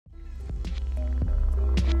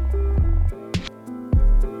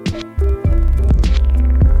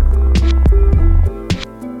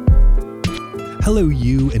Hello,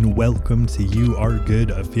 you, and welcome to You Are Good,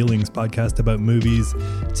 a feelings podcast about movies.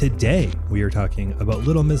 Today, we are talking about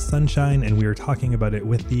Little Miss Sunshine, and we are talking about it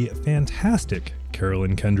with the fantastic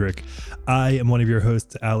Carolyn Kendrick. I am one of your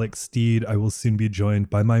hosts, Alex Steed. I will soon be joined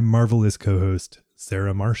by my marvelous co-host,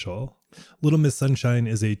 Sarah Marshall. Little Miss Sunshine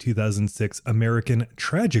is a 2006 American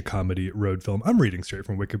tragicomedy road film. I'm reading straight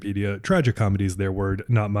from Wikipedia. Tragicomedy is their word,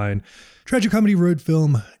 not mine. Tragicomedy road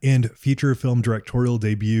film and feature film directorial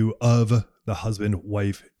debut of the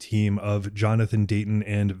husband-wife team of Jonathan Dayton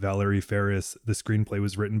and Valerie Ferris. The screenplay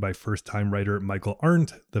was written by first-time writer Michael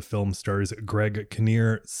Arndt. The film stars Greg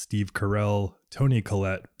Kinnear, Steve Carell, Toni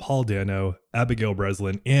Collette, Paul Dano, Abigail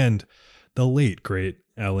Breslin, and the late, great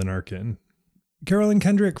Alan Arkin. Carolyn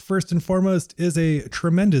Kendrick, first and foremost, is a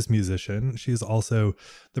tremendous musician. She's also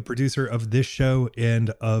the producer of this show and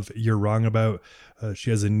of You're Wrong About. She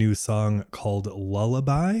has a new song called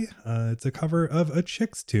Lullaby. It's a cover of a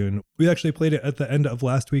Chicks tune. We actually played it at the end of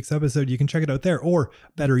last week's episode. You can check it out there, or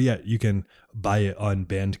better yet, you can buy it on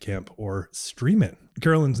Bandcamp or stream it.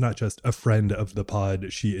 Carolyn's not just a friend of the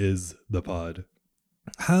pod, she is the pod.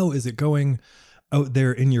 How is it going out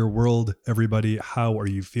there in your world, everybody? How are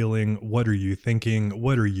you feeling? What are you thinking?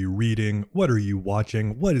 What are you reading? What are you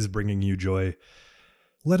watching? What is bringing you joy?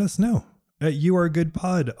 Let us know at You Are Good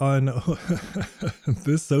Pod on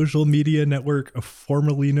this social media network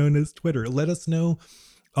formerly known as Twitter. Let us know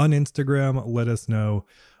on Instagram. Let us know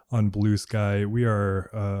on Blue Sky.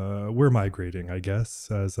 We're migrating, I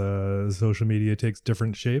guess, as social media takes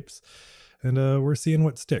different shapes. And we're seeing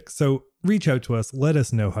what sticks. So reach out to us. Let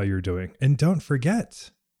us know how you're doing. And don't forget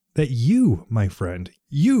that you, my friend,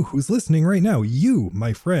 you who's listening right now, you,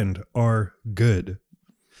 my friend, are good.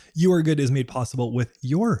 You Are Good is made possible with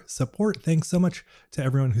your support. Thanks so much to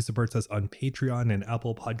everyone who supports us on Patreon and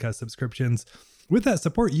Apple Podcast subscriptions. With that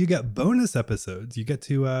support, you get bonus episodes. You get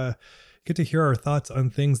to hear our thoughts on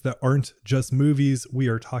things that aren't just movies. We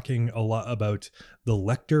are talking a lot about the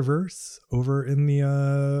Lecterverse over in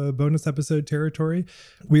the bonus episode territory.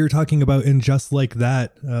 We are talking about In Just Like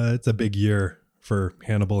That. It's a big year for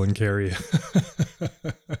Hannibal and Carrie.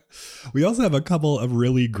 We also have a couple of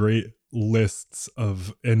really great lists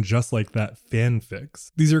of And Just Like That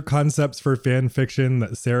fanfics. These are concepts for fan fiction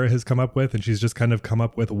that Sarah has come up with, and she's just kind of come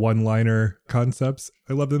up with one-liner concepts.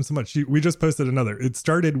 I love them so much. We just posted another. It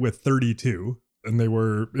started with 32, and they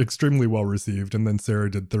were extremely well received, and then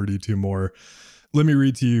Sarah did 32 more. Let me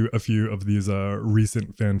read to you a few of these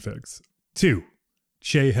recent fanfics. 2.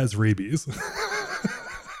 Che has rabies.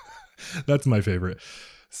 That's my favorite.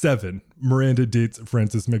 7. Miranda dates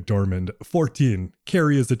Frances McDormand. 14.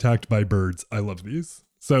 Carrie is attacked by birds. I love these.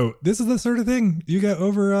 So this is the sort of thing you get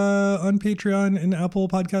over on Patreon and Apple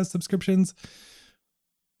Podcast subscriptions.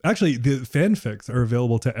 Actually, the fanfics are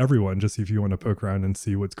available to everyone, just if you want to poke around and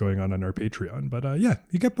see what's going on our Patreon. But yeah,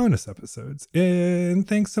 you get bonus episodes. And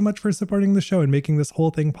thanks so much for supporting the show and making this whole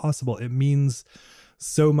thing possible. It means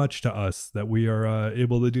so much to us that we are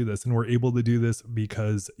able to do this, and we're able to do this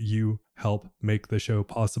because you help make the show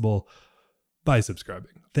possible by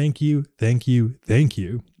subscribing. Thank you, thank you, thank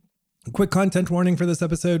you. Quick content warning for this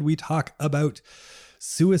episode. We talk about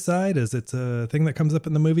suicide as it's a thing that comes up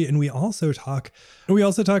in the movie, and we also talk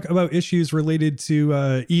about issues related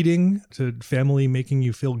to eating, to family making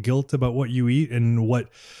you feel guilt about what you eat and what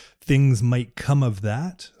things might come of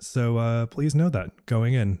that. So please know that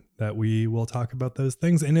going in, that we will talk about those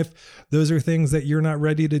things. And if those are things that you're not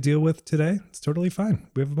ready to deal with today, it's totally fine.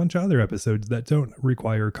 We have a bunch of other episodes that don't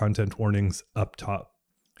require content warnings up top.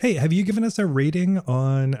 Hey, have you given us a rating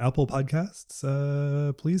on Apple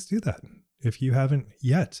Podcasts? Please do that. If you haven't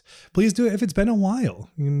yet, please do it. If it's been a while,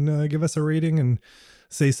 you can give us a rating and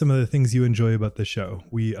say some of the things you enjoy about the show.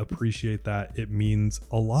 We appreciate that. It means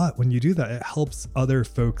a lot when you do that. It helps other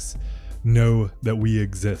folks know that we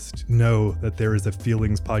exist, know that there is a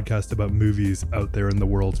feelings podcast about movies out there in the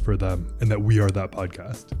world for them, and that we are that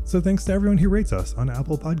podcast. So thanks to everyone who rates us on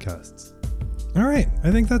Apple Podcasts. All right,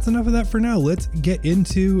 I think that's enough of that for now. Let's get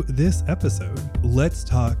into this episode. Let's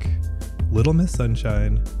talk Little Miss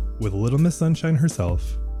Sunshine with Little Miss Sunshine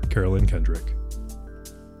herself, Carolyn Kendrick.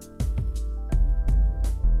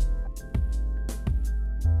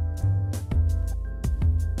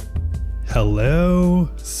 Hello,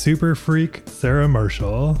 super freak Sarah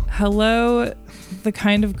Marshall. Hello, the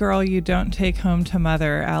kind of girl you don't take home to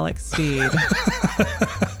mother, Alex Steed.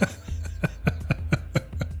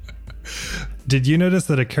 Did you notice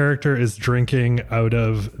that a character is drinking out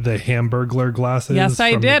of the Hamburglar glasses? Yes,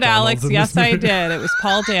 I did, McDonald's Alex. Yes, I did. It was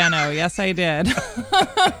Paul Dano. Yes, I did.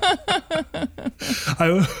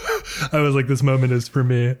 I was like, this moment is for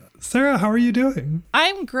me. Sarah, how are you doing?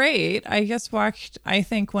 I'm great. I just watched, I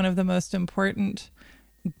think, one of the most important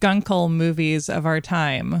Guncle movies of our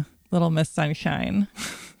time, Little Miss Sunshine.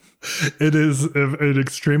 It is an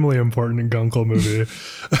extremely important Guncle movie.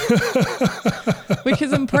 Which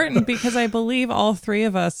is important because I believe all three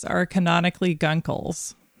of us are canonically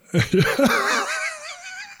Guncles.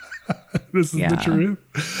 This is the truth.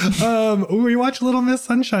 We watched Little Miss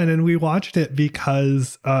Sunshine, and we watched it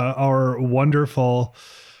because our wonderful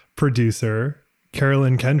producer,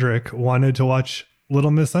 Carolyn Kendrick, wanted to watch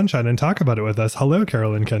Little Miss Sunshine and talk about it with us. Hello,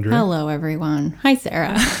 Carolyn Kendrick. Hello, everyone. Hi,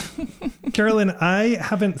 Sarah. Carolyn, I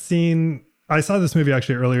saw this movie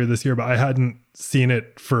actually earlier this year, but I hadn't seen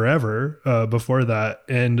it forever before that.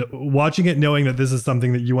 And watching it, knowing that this is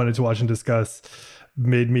something that you wanted to watch and discuss,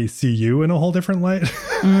 made me see you in a whole different light.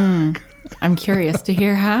 I'm curious to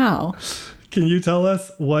hear how. Can you tell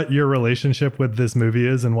us what your relationship with this movie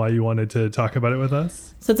is and why you wanted to talk about it with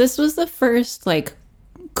us? So this was the first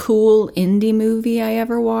cool indie movie I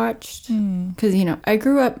ever watched. Because, I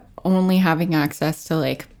grew up only having access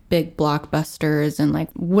to big blockbusters and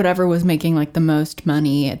whatever was making the most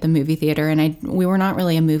money at the movie theater. And we were not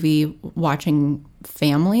really a movie watching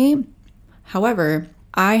family. However,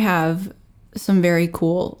 I have some very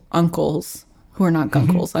cool uncles who are not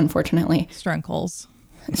guncles, unfortunately. Strunkles.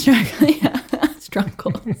 Strunkles.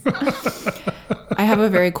 I have a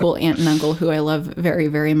very cool aunt and uncle who I love very,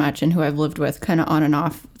 very much and who I've lived with kind of on and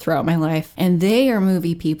off throughout my life. And they are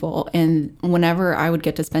movie people. And whenever I would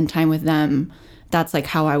get to spend time with them, that's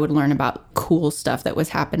how I would learn about cool stuff that was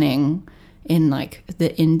happening in the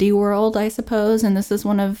indie world, I suppose. And this is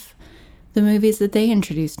one of the movies that they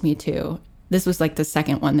introduced me to. This was the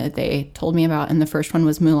second one that they told me about. And the first one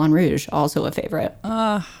was Moulin Rouge, also a favorite.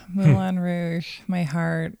 Moulin Rouge, my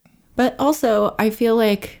heart. But also, I feel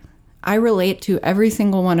I relate to every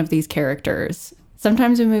single one of these characters.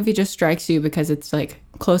 Sometimes a movie just strikes you because it's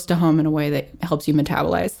close to home in a way that helps you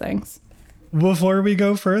metabolize things. Before we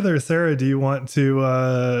go further, Sarah, do you want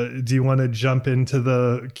to jump into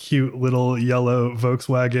the cute little yellow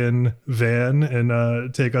Volkswagen van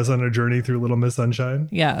and take us on a journey through Little Miss Sunshine?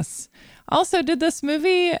 Yes. Also, did this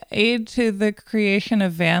movie aid to the creation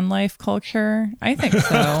of van life culture? I think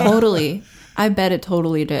so. Totally. I bet it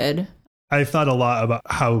totally did. I thought a lot about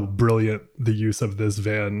how brilliant the use of this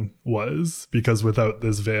van was, because without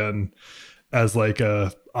this van as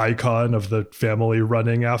a icon of the family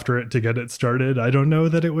running after it to get it started, I don't know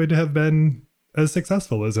that it would have been as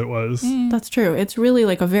successful as it was. That's true. It's really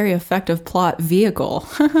a very effective plot vehicle.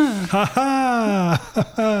 Ha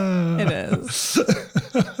ha! It is.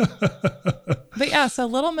 But yeah, so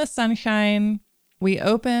Little Miss Sunshine, we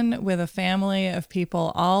open with a family of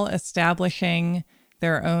people all establishing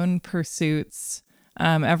their own pursuits.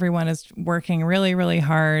 Everyone is working really, really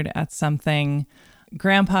hard at something.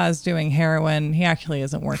 Grandpa's doing heroin. He actually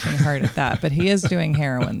isn't working hard at that, but he is doing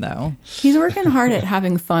heroin, though. He's working hard at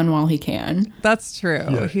having fun while he can. That's true.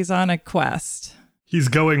 Yeah. He's on a quest. He's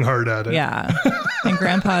going hard at it. Yeah. And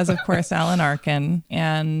Grandpa is, of course, Alan Arkin.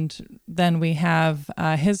 And then we have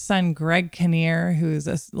his son, Greg Kinnear, who's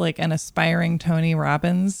an aspiring Tony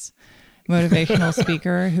Robbins motivational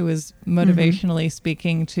speaker who is motivationally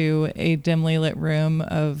speaking to a dimly lit room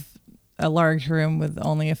of a large room with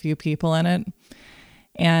only a few people in it.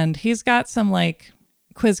 And he's got some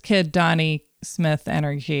quiz kid Donnie Smith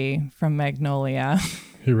energy from Magnolia.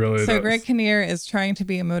 He really does. So Greg Kinnear is trying to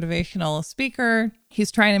be a motivational speaker.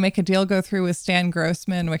 He's trying to make a deal go through with Stan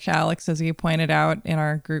Grossman, which Alex, as you pointed out in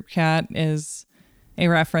our group chat, is a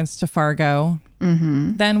reference to Fargo.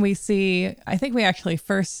 Mm-hmm. Then we see, I think we actually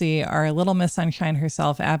first see our Little Miss Sunshine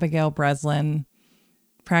herself, Abigail Breslin,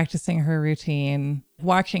 practicing her routine,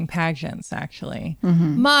 watching pageants, actually.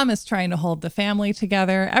 Mm-hmm. Mom is trying to hold the family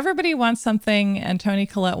together. Everybody wants something, and Toni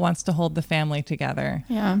Collette wants to hold the family together.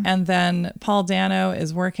 Yeah. And then Paul Dano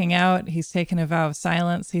is working out. He's taken a vow of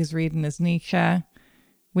silence. He's reading his Nietzsche.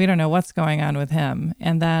 We don't know what's going on with him.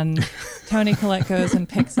 And then Toni Collette goes and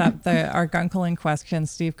picks up our Guncle in question,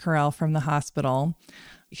 Steve Carell, from the hospital.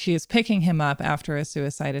 She is picking him up after a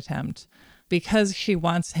suicide attempt because she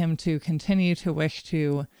wants him to continue to wish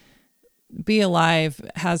to be alive,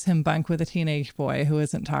 has him bunk with a teenage boy who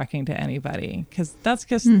isn't talking to anybody, because that's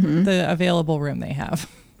just the available room they have.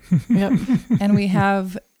 Yep. And we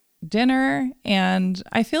have dinner, and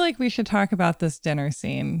I feel like we should talk about this dinner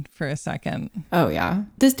scene for a second. Oh, yeah.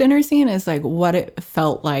 This dinner scene is what it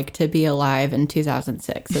felt like to be alive in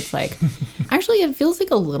 2006. It's actually, it feels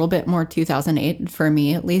a little bit more 2008 for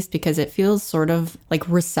me, at least, because it feels sort of like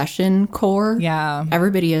recession core. Yeah.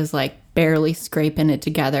 Everybody is barely scraping it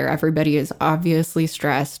together. Everybody is obviously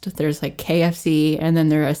stressed. There's like KFC, and then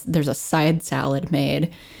there's a side salad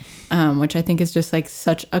made, which I think is just like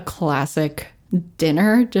such a classic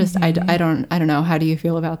dinner. Just I don't know. How do you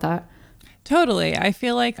feel about that? Totally. I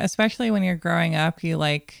feel like, especially when you're growing up, you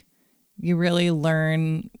really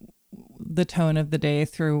learn the tone of the day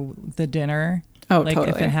through the dinner. Oh, like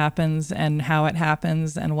totally. If it happens and how it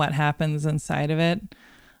happens and what happens inside of it.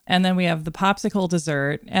 And then we have the popsicle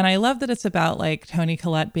dessert. And I love that it's about like Toni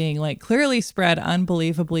Collette being like clearly spread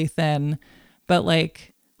unbelievably thin, but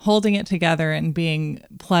like holding it together and being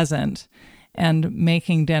pleasant and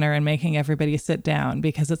making dinner and making everybody sit down,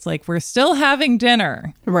 because it's like, we're still having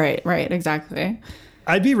dinner. Right, exactly.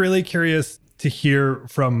 I'd be really curious to hear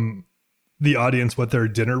from the audience what their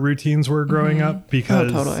dinner routines were growing up,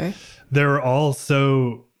 because Totally. they're all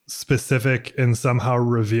so specific and somehow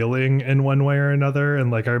revealing in one way or another.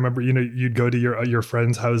 And like, I remember, you'd go to your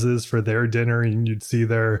friends' houses for their dinner and you'd see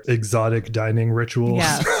their exotic dining rituals.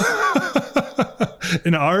 Yes.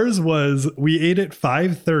 And ours was, we ate at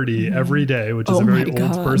 5:30 every day, which is a very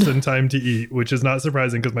old person time to eat, which is not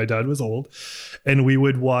surprising because my dad was old. And we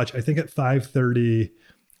would watch, I think at 5:30,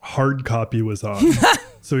 Hard Copy was on.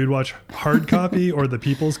 So we'd watch Hard Copy or The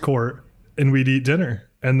People's Court, and we'd eat dinner.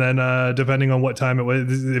 And then depending on what time it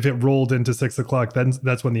was, if it rolled into 6 o'clock, then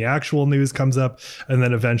that's when the actual news comes up. And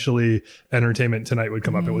then eventually Entertainment Tonight would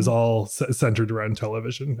come up. It was all centered around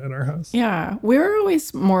television in our house. Yeah. We were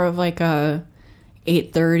always more of like a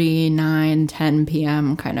 8:30, 9, 10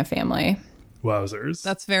 p.m. kind of family. Wowzers.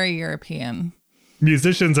 That's very European.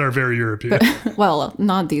 Musicians are very European. Well,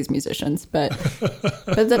 not these musicians, but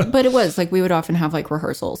it was like we would often have like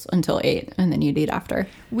rehearsals until 8 and then you'd eat after.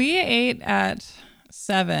 We ate at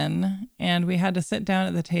 7 and we had to sit down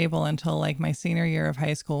at the table until like my senior year of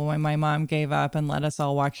high school, when my mom gave up and let us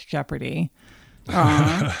all watch Jeopardy.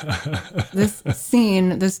 This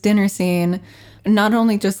dinner scene, not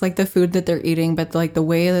only just like the food that they're eating, but like the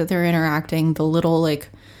way that they're interacting, the little like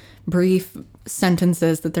brief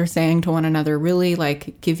sentences that they're saying to one another really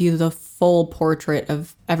like give you the full portrait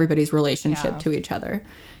of everybody's relationship to each other.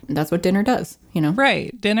 And that's what dinner does,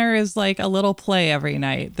 Right. Dinner is like a little play every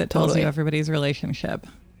night that tells Totally. you everybody's relationship.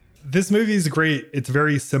 This movie is great. It's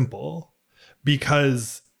very simple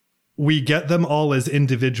because we get them all as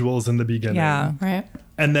individuals in the beginning. Yeah. Right.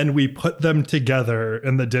 And then we put them together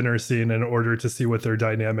in the dinner scene in order to see what their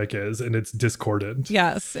dynamic is. And it's discordant.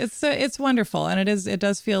 Yes, it's wonderful. And it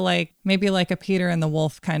does feel like maybe like a Peter and the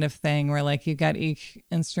Wolf kind of thing, where like you get each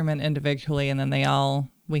instrument individually and then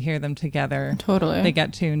we hear them together. Totally. They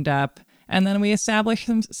get tuned up. And then we establish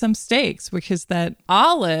some stakes, which is that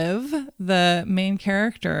Olive, the main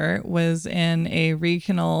character, was in a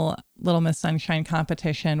regional Little Miss Sunshine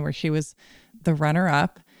competition where she was the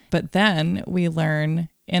runner-up. But then we learn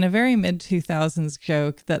in a very mid-2000s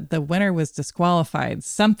joke that the winner was disqualified,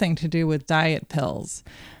 something to do with diet pills.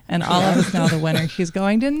 And Olive is now the winner. She's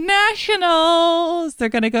going to nationals. They're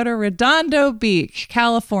going to go to Redondo Beach,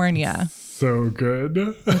 California. So good.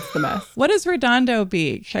 It's the best. What is Redondo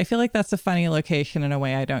Beach? I feel like that's a funny location in a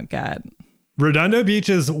way I don't get. Redondo Beach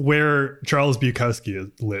is where Charles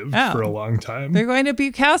Bukowski lived for a long time. They're going to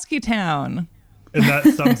Bukowski Town. And that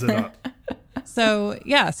sums it up. So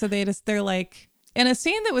they're like, in a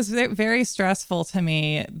scene that was very stressful to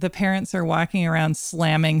me, the parents are walking around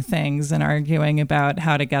slamming things and arguing about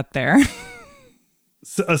how to get there.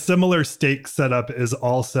 A similar stake setup is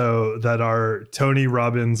also that our Tony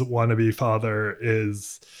Robbins wannabe father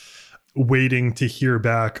is waiting to hear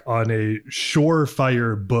back on a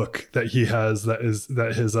surefire book that he has that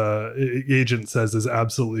his agent says is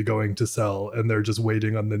absolutely going to sell, and they're just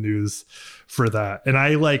waiting on the news for that. And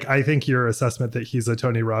I think your assessment that he's a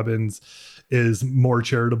Tony Robbins is more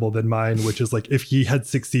charitable than mine, which is like, if he had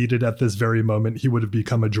succeeded at this very moment, he would have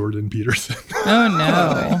become a Jordan Peterson. Oh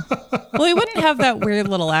no. Well, he wouldn't have that weird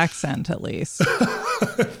little accent, at least.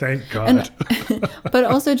 Thank God. But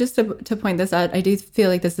also, just to point this out, I do feel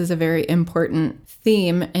like this is a very important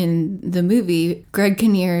theme in the movie. Greg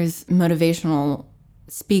Kinnear's motivational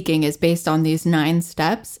speaking is based on these 9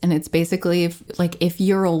 steps. And it's basically if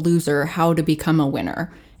you're a loser, how to become a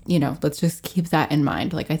winner. Let's just keep that in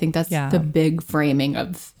mind. Like, I think that's the big framing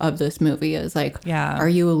of this movie is like, are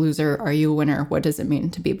you a loser? Are you a winner? What does it mean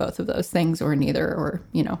to be both of those things, or neither, or,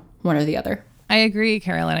 one or the other? I agree,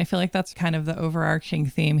 Carolyn. I feel like that's kind of the overarching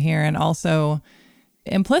theme here. And also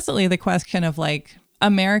implicitly the question of like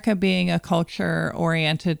America being a culture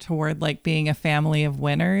oriented toward like being a family of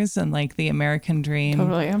winners, and like the American dream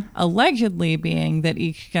Totally. Allegedly being that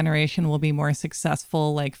each generation will be more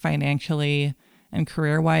successful, like financially and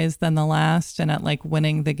career-wise than the last, and at like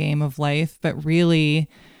winning the game of life. But really,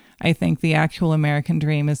 I think the actual American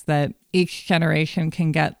dream is that each generation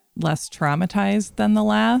can get less traumatized than the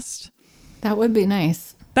last. That would be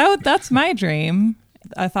nice. That's my dream.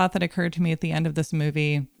 A thought that occurred to me at the end of this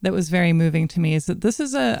movie that was very moving to me is that this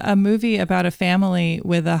is a movie about a family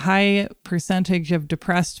with a high percentage of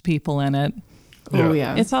depressed people in it. Yeah. Oh,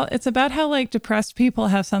 yeah. It's about how like depressed people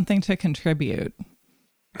have something to contribute.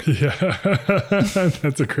 Yeah,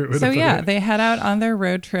 that's a great way to So put yeah, it. they head out on their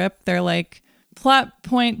road trip. They're like, plot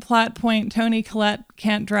point, Toni Collette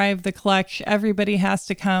can't drive the clutch. Everybody has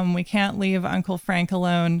to come. We can't leave Uncle Frank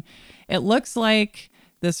alone. It looks like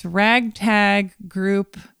this ragtag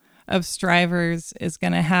group of strivers is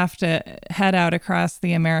going to have to head out across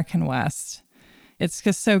the American West. It's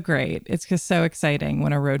just so great. It's just so exciting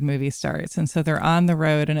when a road movie starts. And so they're on the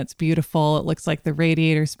road and it's beautiful. It looks like the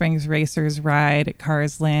Radiator Springs Racers ride at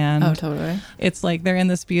Cars Land. Oh, totally. It's like they're in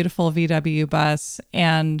this beautiful VW bus.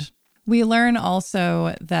 And we learn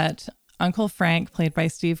also that Uncle Frank, played by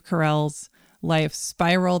Steve Carell's life,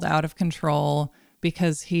 spiraled out of control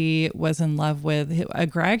because he was in love with a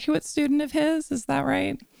graduate student of his. Is that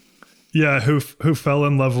right? Yeah, who fell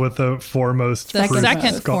in love with the foremost, The Bruce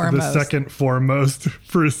second Scho- foremost. the second foremost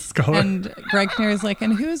Bruce Scholar. And Greg Kinnear is like,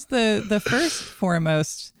 and who's the first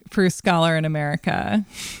foremost Bruce Scholar in America?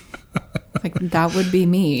 Like, that would be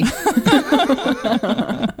me.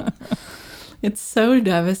 It's so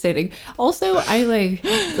devastating. Also, I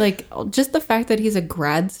like just the fact that he's a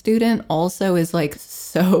grad student also is like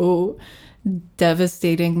so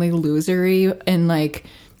devastatingly losery, and like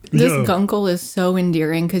this Yeah. gunkle is so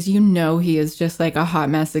endearing because you know he is just like a hot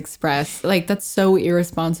mess express. Like, that's so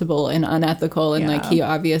irresponsible and unethical, and like Yeah. he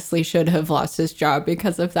obviously should have lost his job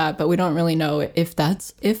because of that, but we don't really know if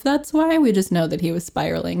that's why. We just know that he was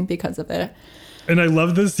spiraling because of it. And I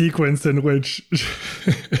love the sequence in which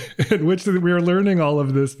we are learning all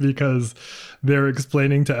of this because they're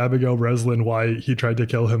explaining to Abigail Breslin why he tried to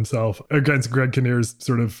kill himself against Greg Kinnear's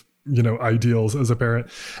sort of, ideals as a parent.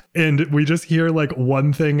 And we just hear like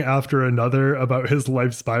one thing after another about his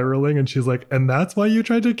life spiraling. And she's like, and that's why you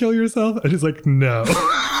tried to kill yourself? And he's like, no.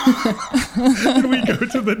 And we go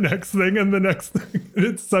to the next thing and the next thing.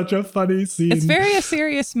 It's such a funny scene. It's very a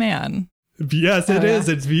serious man. Yes, it is.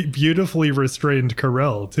 Yeah. It's beautifully restrained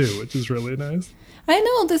Carell too, which is really nice. I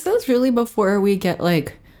know, this is really before we get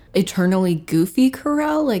like eternally goofy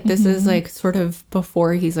Carell. Like, this is like sort of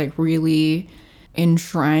before he's like really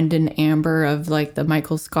enshrined in amber of like the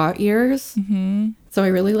Michael Scott years. So I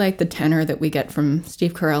really like the tenor that we get from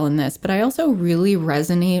Steve Carell in this, but I also really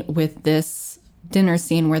resonate with this dinner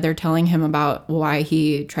scene where they're telling him about why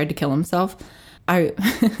he tried to kill himself.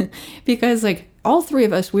 Because like all three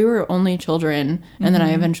of us, we were only children, and then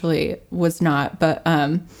I eventually was not, but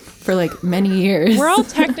for like many years. We're all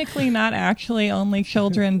technically not actually only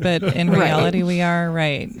children, but in reality we are,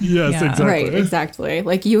 right? Yes, exactly. Right, exactly.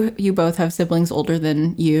 Like you both have siblings older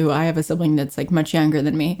than you. I have a sibling that's like much younger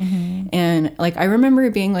than me. And like I remember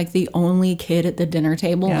being like the only kid at the dinner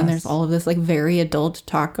table, and there's all of this like very adult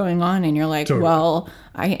talk going on, and you're like, Totally. well,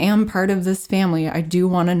 I am part of this family. I do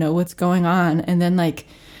want to know what's going on. And then like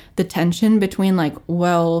the tension between like,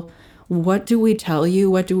 well, what do we tell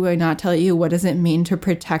you? What do I not tell you? What does it mean to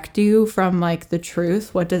protect you from like the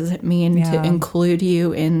truth? What does it mean to include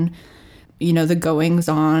you in, the goings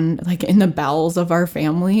on, like in the bowels of our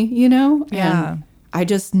family, Yeah. And I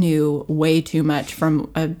just knew way too much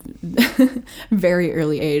from a very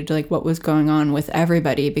early age, like what was going on with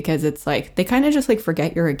everybody, because it's like they kind of just like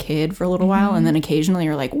forget you're a kid for a little while. And then occasionally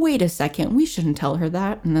you're like, wait a second, we shouldn't tell her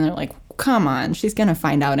that. And then they're like, come on, she's going to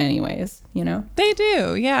find out anyways, They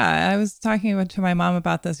do. Yeah. I was talking to my mom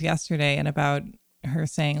about this yesterday, and about her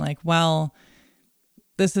saying like, well,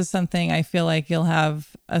 this is something I feel like you'll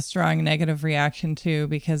have a strong negative reaction to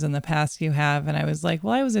because in the past you have. And I was like,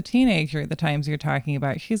 well, I was a teenager at the times you're talking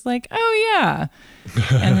about. She's like, oh yeah.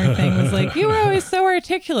 And her thing was like, you were always so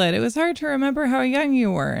articulate. It was hard to remember how young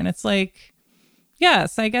you were. And it's like,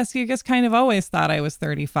 yes, I guess you just kind of always thought I was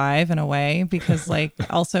 35 in a way, because like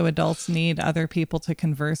also adults need other people to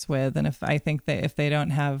converse with. And if they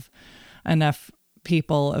don't have enough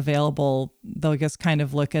people available, they'll just kind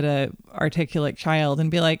of look at a articulate child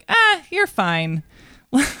and be like, you're fine.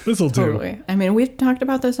 This'll do. Totally. I mean, we've talked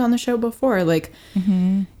about this on the show before, like,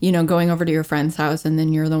 going over to your friend's house, and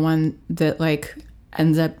then you're the one that like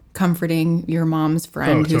ends up comforting your mom's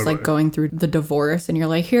friend who's like going through the divorce, and you're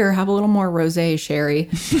like, here, have a little more rosé, Sherry.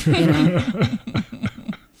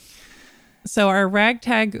 So our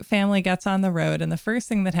ragtag family gets on the road, and the first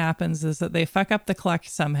thing that happens is that they fuck up the clutch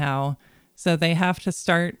somehow. So they have to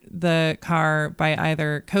start the car by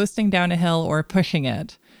either coasting down a hill or pushing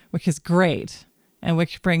it, which is great. And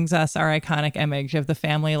which brings us our iconic image of the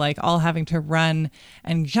family like all having to run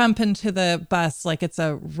and jump into the bus like it's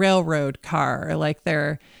a railroad car, or like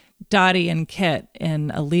they're Dottie and Kit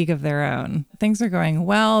in a league of their own. Things are going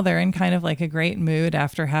well. They're in kind of like a great mood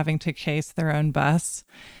after having to chase their own bus.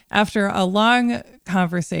 After a long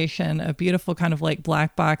conversation, a beautiful kind of like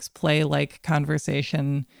black box play like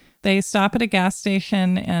conversation, they stop at a gas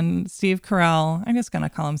station and Steve Carell, I'm just going to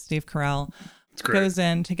call him Steve Carell, goes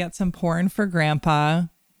in to get some porn for Grandpa,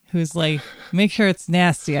 who's like, make sure it's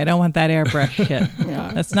nasty. I don't want that airbrush shit.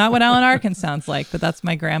 Yeah. That's not what Alan Arkin sounds like, but that's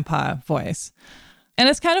my grandpa voice. And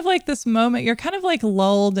it's kind of like this moment, you're kind of like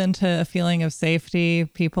lulled into a feeling of safety.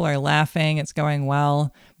 People are laughing. It's going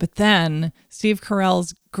well. But then Steve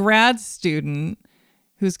Carell's grad student,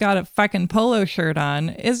 who's got a fucking polo shirt on,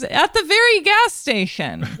 is at the very gas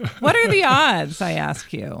station. What are the odds, I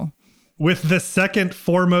ask you? With the second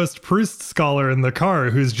foremost Proust scholar in the car,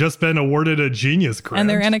 who's just been awarded a genius grant. And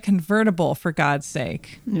they're in a convertible, for God's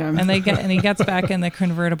sake. Yeah. And he gets back in the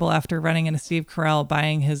convertible after running into Steve Carell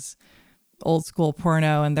buying his old school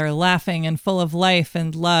porno, and they're laughing and full of life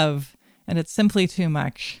and love, and it's simply too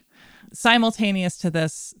much. Simultaneous to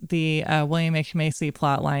this, the William H. Macy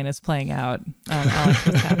plot line is playing out. Alex,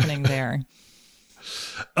 what's happening there?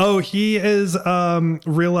 Oh, he is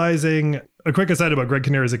realizing, a quick aside about Greg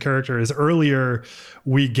Kinnear as a character is earlier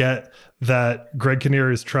we get that Greg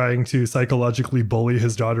Kinnear is trying to psychologically bully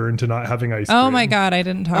his daughter into not having ice cream. Oh my God, I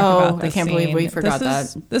didn't talk about this. I can't believe we forgot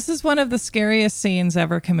that. This is one of the scariest scenes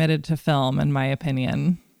ever committed to film, in my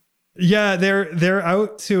opinion. Yeah, they're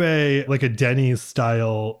out to a Denny's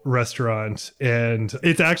style restaurant, and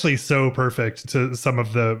it's actually so perfect to some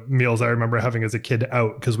of the meals I remember having as a kid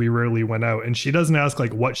out, because we rarely went out. And she doesn't ask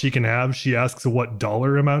like what she can have; she asks what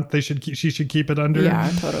dollar amount she should keep it under. Yeah,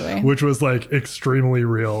 totally. Which was like extremely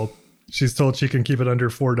real. She's told she can keep it under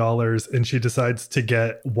 $4, and she decides to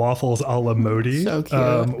get waffles a la Modi, so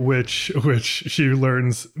cute. Which she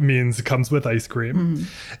learns means comes with ice cream.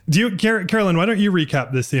 Carolyn, why don't you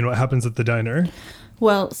recap this scene? What happens at the diner?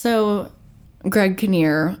 Well, so Greg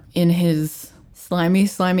Kinnear, in his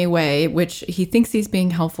slimy way, which he thinks he's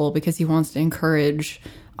being helpful because he wants to encourage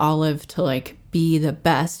Olive to like be the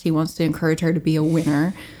best. He wants to encourage her to be a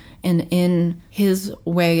winner. And in his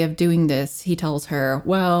way of doing this, he tells her,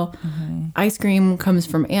 well, ice cream comes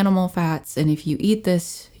from animal fats, and if you eat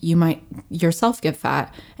this, you might yourself get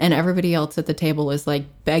fat. And everybody else at the table is like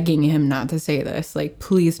begging him not to say this. Like,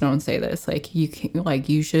 please don't say this. Like,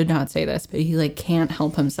 you should not say this. But he like can't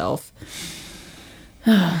help himself.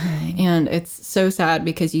 And it's so sad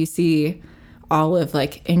because you see Olive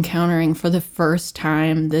like encountering for the first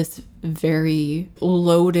time this very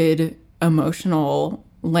loaded emotional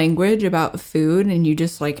language about food, and you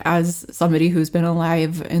just like, as somebody who's been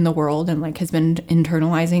alive in the world and like has been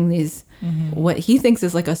internalizing these what he thinks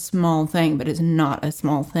is like a small thing but is not a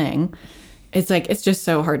small thing, it's like, it's just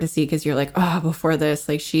so hard to see, because you're like, oh, before this,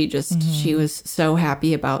 like she was so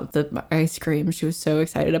happy about the ice cream, she was so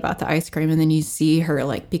excited about the ice cream, and then you see her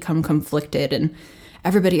like become conflicted, and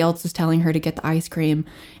everybody else is telling her to get the ice cream,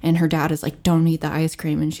 and her dad is like, don't eat the ice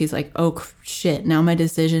cream. And she's like, oh, shit, now my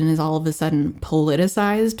decision is all of a sudden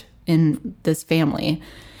politicized in this family.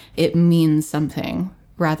 It means something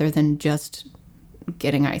rather than just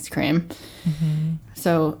getting ice cream.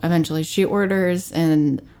 So eventually she orders,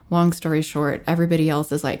 and long story short, everybody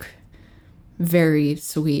else is like very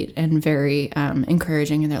sweet and very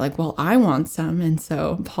encouraging, and they're like, well, I want some. And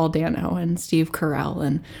so Paul Dano and Steve Carell,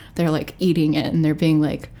 and they're like eating it, and they're being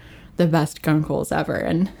like the best gunkles ever,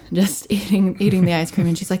 and just eating the ice cream.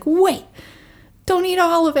 And she's like, wait, don't eat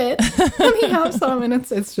all of it, let me have some. And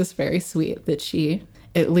it's just very sweet that she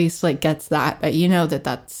at least like gets that, but you know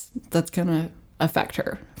that's gonna affect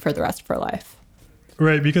her for the rest of her life,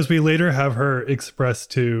 right? Because we later have her express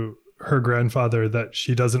to her grandfather that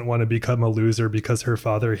she doesn't want to become a loser because her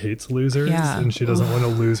father hates losers, and she doesn't want to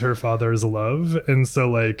lose her father's love. And so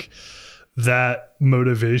like that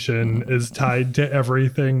motivation is tied to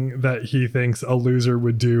everything that he thinks a loser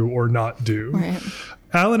would do or not do. Right.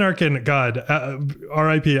 Alan Arkin, God,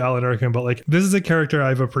 R.I.P. Alan Arkin, but like this is a character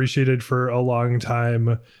I've appreciated for a long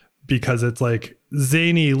time, because it's like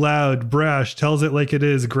zany, loud, brash, tells it like it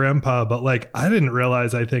is, grandpa. But like, I didn't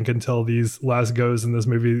realize, I think, until these last goes in this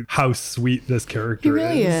movie, how sweet this character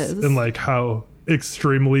really is. And like how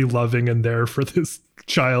extremely loving and there for this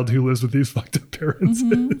child who lives with these fucked up parents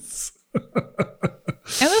is. And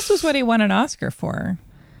this was what he won an Oscar for.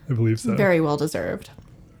 I believe so. Very well deserved.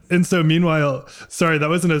 And so meanwhile, sorry, that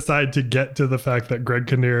was an aside to get to the fact that Greg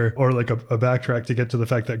Kinnear, or like a backtrack to get to the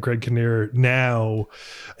fact that Greg Kinnear now,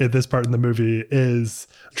 at this part in the movie, is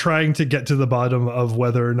trying to get to the bottom of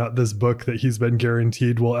whether or not this book that he's been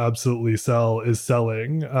guaranteed will absolutely sell is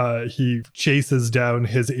selling. He chases down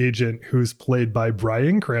his agent, who's played by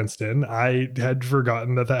Bryan Cranston. I had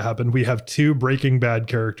forgotten that happened. We have 2 Breaking Bad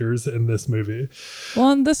characters in this movie.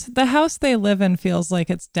 Well, and the house they live in feels like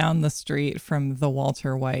it's down the street from the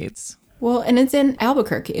Walter Whites. Well, and it's in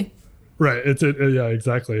Albuquerque. Right. Yeah,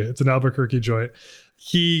 exactly. It's an Albuquerque joint.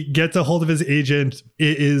 He gets a hold of his agent.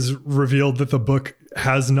 It is revealed that the book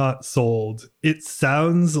has not sold. It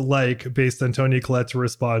sounds like, based on Toni Collette's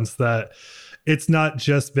response, that it's not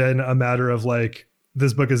just been a matter of like,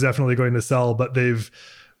 this book is definitely going to sell, but they've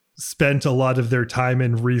spent a lot of their time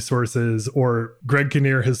and resources, or Greg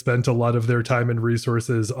Kinnear has spent a lot of their time and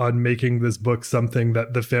resources on making this book something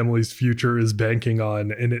that the family's future is banking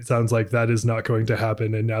on. And it sounds like that is not going to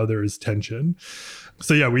happen. And now there is tension.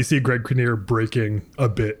 So yeah, we see Greg Kinnear breaking a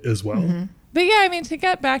bit as well. Mm-hmm. But yeah, I mean, to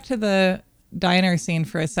get back to the diner scene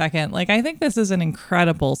for a second, like, I think this is an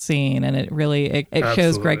incredible scene, and it really, it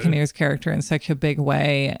shows Greg Kinnear's character in such a big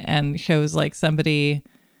way, and shows like somebody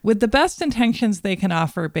with the best intentions they can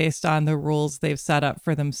offer based on the rules they've set up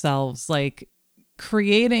for themselves, like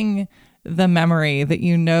creating the memory that,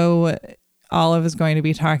 you know, Olive is going to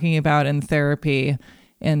be talking about in therapy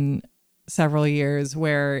in several years,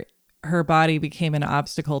 where her body became an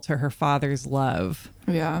obstacle to her father's love.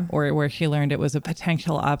 Yeah. Or where she learned it was a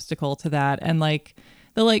potential obstacle to that. And like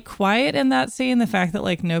the like quiet in that scene, the fact that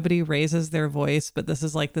like nobody raises their voice, but this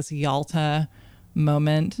is like this Yalta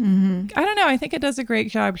moment. Mm-hmm. I don't know. I think it does a great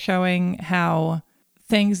job showing how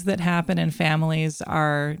things that happen in families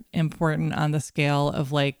are important on the scale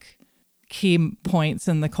of like key points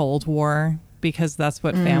in the Cold War, because that's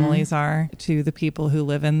what families are to the people who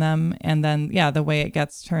live in them. And then, yeah, the way it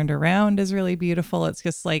gets turned around is really beautiful. It's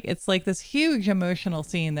just like, it's like this huge emotional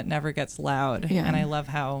scene that never gets loud. Yeah. And I love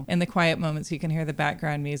how in the quiet moments you can hear the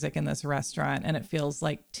background music in this restaurant, and it feels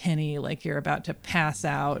like tinny, like you're about to pass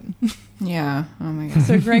out. Yeah. Oh my God.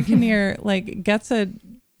 So Greg Kinnear like gets a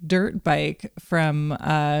dirt bike from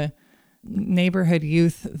neighborhood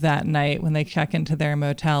youth that night when they check into their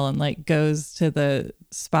motel, and like goes to the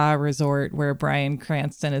spa resort where Bryan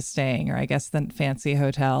Cranston is staying, or I guess the fancy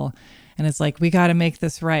hotel, and it's like, we got to make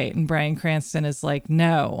this right. And Bryan Cranston is like,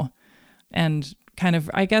 no. And kind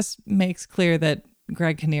of, I guess, makes clear that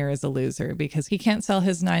Greg Kinnear is a loser because he can't sell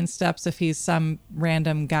his 9 steps if he's some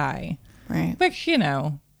random guy. Right. Which, you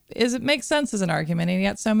know, it makes sense as an argument. And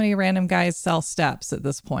yet so many random guys sell steps at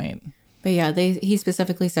this point. But yeah, he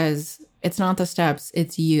specifically says, it's not the steps,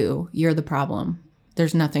 it's you. You're the problem.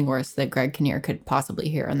 There's nothing worse that Greg Kinnear could possibly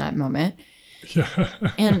hear in that moment. Yeah.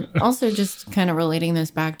 And also just kind of relating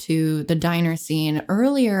this back to the diner scene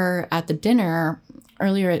earlier at dinner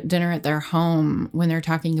at their home, when they're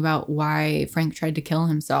talking about why Frank tried to kill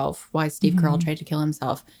himself, why Steve Carell tried to kill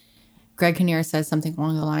himself. Greg Kinnear says something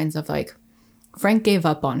along the lines of like, Frank gave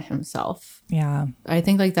up on himself. Yeah. I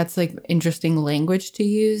think like that's like interesting language to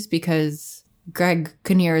use, because Greg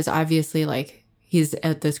Kinnear is obviously like, he's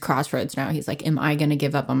at this crossroads now. He's like, am I going to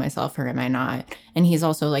give up on myself or am I not? And he's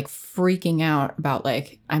also like freaking out about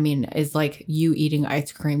like, I mean, is like you eating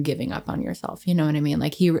ice cream giving up on yourself? You know what I mean?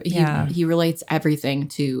 Like he relates everything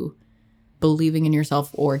to believing in yourself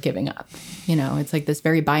or giving up. You know, it's like this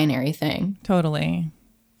very binary thing. Totally.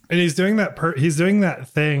 And he's doing that he's doing that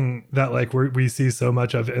thing that like we see so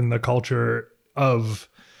much of in the culture of,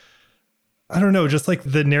 I don't know, just like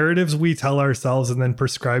the narratives we tell ourselves and then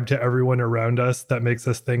prescribe to everyone around us that makes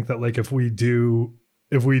us think that like if we do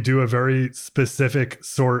a very specific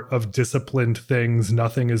sort of disciplined things,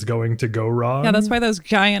 nothing is going to go wrong. Yeah, that's why those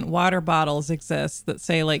giant water bottles exist that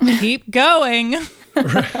say like, keep going.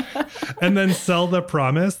 Right. And then sell the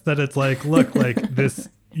promise that it's like, look, like this,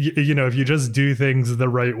 you know, if you just do things the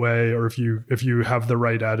right way, or if you have the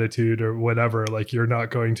right attitude or whatever, like you're not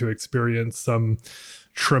going to experience some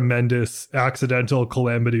tremendous accidental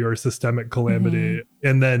calamity or systemic calamity.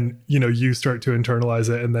 And then, you know, you start to internalize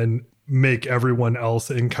it and then make everyone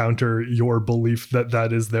else encounter your belief that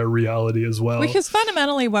that is their reality as well. Which is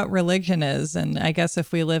fundamentally what religion is. And I guess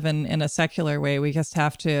if we live in a secular way, we just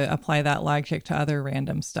have to apply that logic to other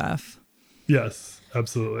random stuff. Yes,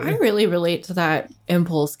 absolutely. I really relate to that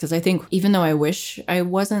impulse, because I think even though I wish I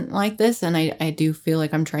wasn't like this, and I do feel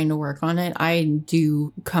like I'm trying to work on it, I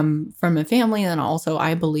do come from a family, and also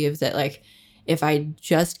I believe that like if I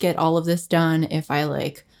just get all of this done, if I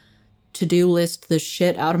like to-do list the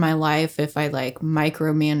shit out of my life, if I like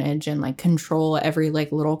micromanage and like control every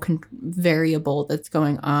like little variable that's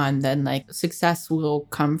going on, then like success will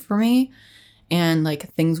come for me and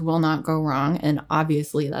like things will not go wrong. And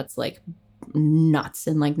obviously that's like nuts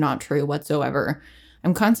and like not true whatsoever.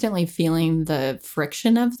 I'm constantly feeling the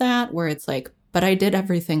friction of that, where it's like, but I did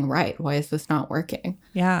everything right. Why is this not working?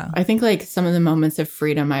 Yeah. I think like some of the moments of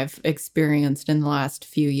freedom I've experienced in the last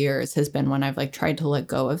few years has been when I've like tried to let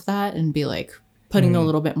go of that and be like putting a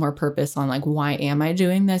little bit more purpose on like, why am I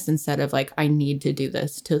doing this, instead of like, I need to do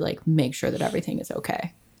this to like make sure that everything is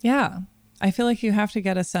okay. Yeah. I feel like you have to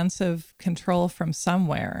get a sense of control from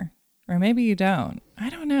somewhere, or maybe you don't. I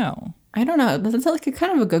don't know. That's like a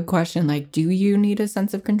kind of a good question. Like, do you need a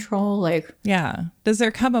sense of control? Like, yeah. Does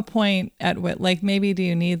there come a point at what, like, maybe do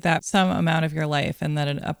you need that some amount of your life, and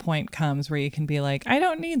then a point comes where you can be like, I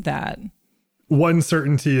don't need that. One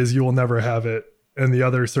certainty is you will never have it. And the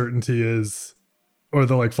other certainty is, or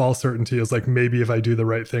the like false certainty is like, maybe if I do the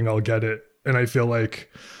right thing, I'll get it. And I feel like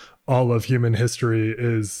all of human history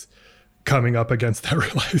is coming up against that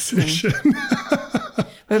realization.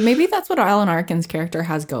 But maybe that's what Alan Arkin's character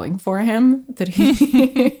has going for him, that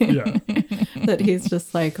that he's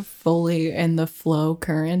just like fully in the flow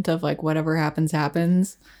current of like whatever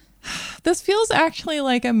happens. This feels actually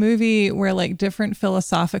like a movie where like different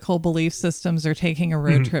philosophical belief systems are taking a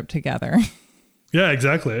road trip together. Yeah,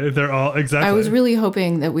 exactly. They're all exactly. I was really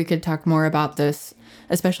hoping that we could talk more about this,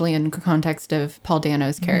 especially in context of Paul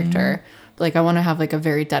Dano's character. Like, I want to have like a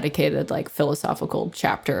very dedicated like philosophical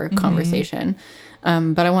chapter conversation.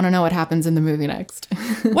 But I want to know what happens in the movie next.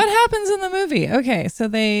 What happens in the movie? Okay, so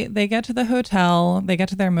they get to the hotel. They get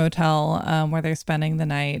to their motel where they're spending the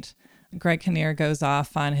night. Greg Kinnear goes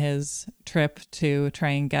off on his trip to try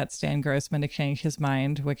and get Stan Grossman to change his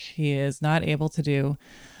mind, which he is not able to do.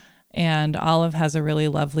 And Olive has a really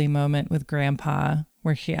lovely moment with Grandpa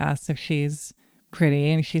where she asks if she's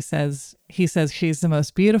pretty, and he says she's the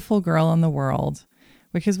most beautiful girl in the world,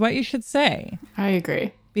 which is what you should say. I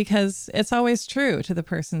agree. Because it's always true to the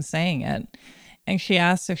person saying it. And she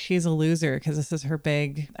asks if she's a loser because this is her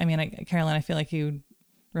big... I mean, Carolyn, I feel like you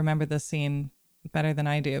remember this scene better than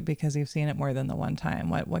I do because you've seen it more than the one time.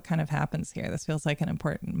 What kind of happens here? This feels like an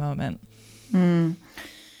important moment.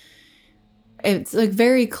 It's like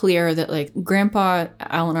very clear that like Grandpa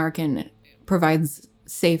Alan Arkin provides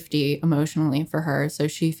safety emotionally for her. So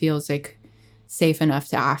she feels like safe enough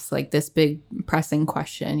to ask like this big pressing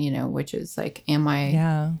question, you know, which is like,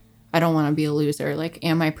 I don't want to be a loser. Like,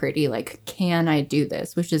 am I pretty? Like, can I do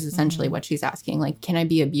this? Which is essentially what she's asking. Like, can I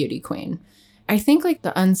be a beauty queen? I think like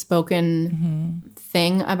the unspoken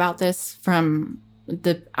thing about this from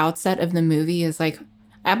the outset of the movie is like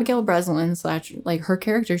Abigail Breslin / like her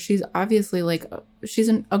character. She's obviously like, she's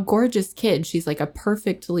a gorgeous kid. She's like a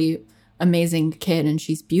perfectly amazing kid and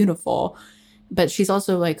she's beautiful, but she's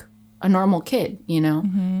also like a normal kid, you know?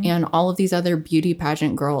 And all of these other beauty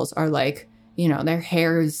pageant girls are like, you know, their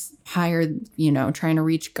hair's higher, you know, trying to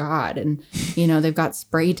reach God. And, you know, they've got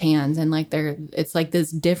spray tans and like it's like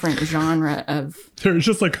this different genre of... They're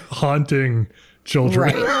just like haunting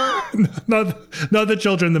children. Right. not the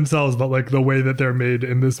children themselves, but like the way that they're made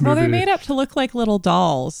in this movie. Well, they're made up to look like little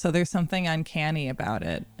dolls. So there's something uncanny about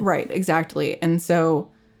it. Right, exactly. And so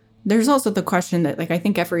there's also the question that like I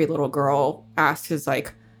think every little girl asks is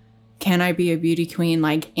like, can I be a beauty queen?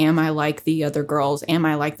 Like, am I like the other girls? Am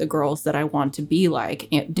I like the girls that I want to be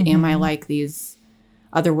like? Am I like these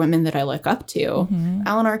other women that I look up to?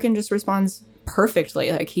 Alan Arkin just responds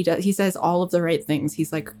perfectly. Like he says all of the right things.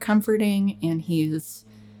 He's like comforting and he's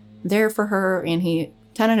there for her and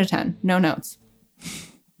 10 out of 10, no notes.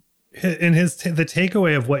 In the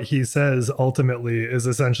takeaway of what he says ultimately is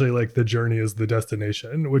essentially like the journey is the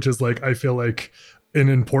destination, which is like, I feel like an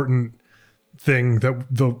important thing that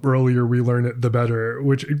the earlier we learn it, the better,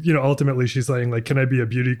 which, you know, ultimately she's saying like, can I be a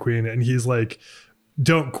beauty queen? And he's like,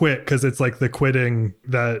 don't quit, because it's like the quitting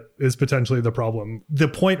that is potentially the problem. The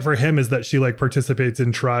point for him is that she like participates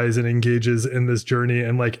and tries and engages in this journey.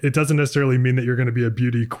 And like, it doesn't necessarily mean that you're going to be a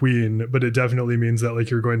beauty queen, but it definitely means that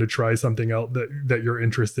like you're going to try something out that you're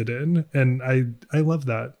interested in. And I love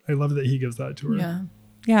that. I love that he gives that to her.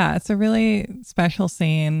 Yeah, it's a really special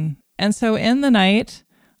scene. And so in the night,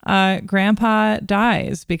 Grandpa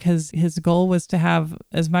dies because his goal was to have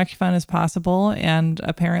as much fun as possible, and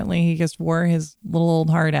apparently he just wore his little old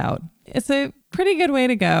heart out. It's a pretty good way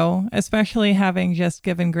to go, especially having just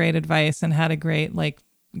given great advice and had a great like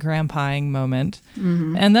grandpaing moment.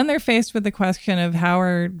 And then they're faced with the question of how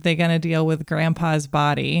are they going to deal with Grandpa's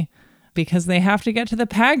body, because they have to get to the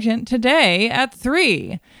pageant today at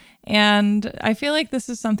 3. And I feel like this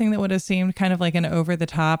is something that would have seemed kind of like an over the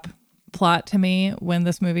top plot to me when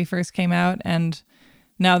this movie first came out. And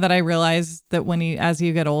now that I realize that as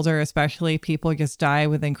you get older, especially, people just die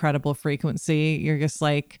with incredible frequency, you're just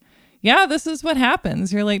like, yeah, this is what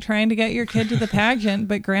happens. You're like trying to get your kid to the pageant,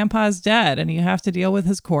 but grandpa's dead and you have to deal with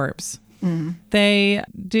his corpse. They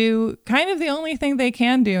do kind of the only thing they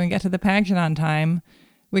can do and get to the pageant on time,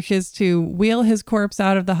 which is to wheel his corpse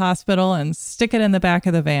out of the hospital and stick it in the back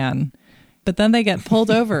of the van. But then they get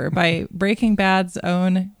pulled over by Breaking Bad's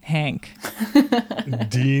own Hank.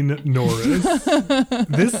 Dean Norris.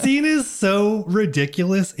 This scene is so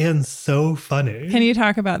ridiculous and so funny. Can you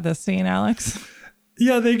talk about this scene, Alex?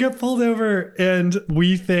 Yeah, they get pulled over and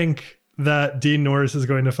we think that Dean Norris is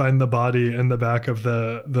going to find the body in the back of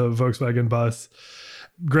the Volkswagen bus.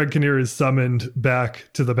 Greg Kinnear is summoned back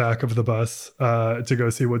to the back of the bus to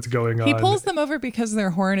go see what's going on. He pulls them over because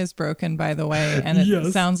their horn is broken, by the way, and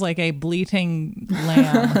it sounds like a bleating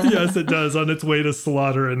lamb. Yes, it does, on its way to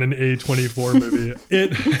slaughter in an A24 movie.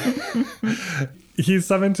 He's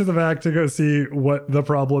summoned to the back to go see what the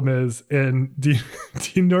problem is, and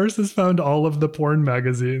Dean Norris has found all of the porn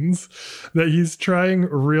magazines that he's trying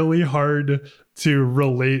really hard to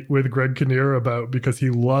relate with Greg Kinnear about because he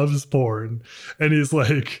loves porn. And he's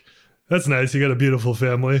like, that's nice. You got a beautiful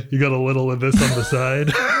family. You got a little of this on the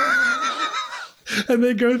side. And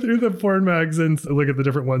they go through the porn mags and look at the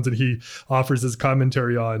different ones that he offers his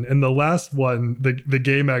commentary on. And the last one, the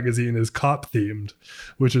gay magazine, is cop themed,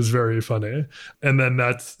 which is very funny. And then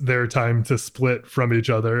that's their time to split from each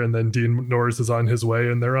other. And then Dean Norris is on his way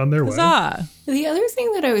and they're on their way. The other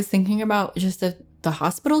thing that I was thinking about, just the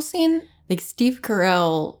hospital scene, like Steve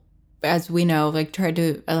Carell, as we know, like tried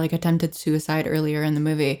to attempted suicide earlier in the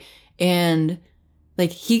movie. And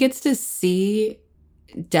like he gets to see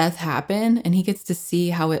death happen and he gets to see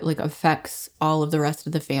how it like affects all of the rest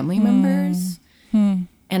of the family members. And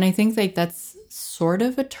I think like that's sort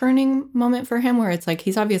of a turning moment for him where it's like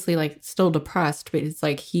he's obviously like still depressed, but it's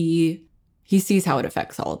like he sees how it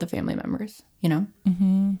affects all of the family members, you know?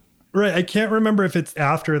 Right. I can't remember if it's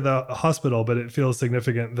after the hospital, but it feels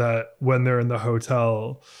significant that when they're in the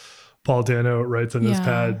hotel, Paul Dano writes on his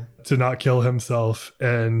pad to not kill himself.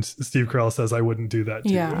 And Steve Carell says, I wouldn't do that to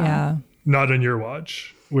you. Yeah. Not on your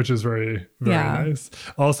watch, which is very, very nice.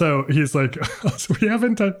 Also, he's like, we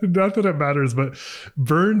haven't done, not that it matters, but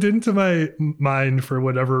burned into my mind for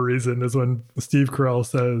whatever reason is when Steve Carell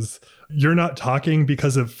says, you're not talking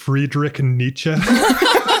because of Friedrich Nietzsche.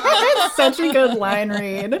 It's such a good line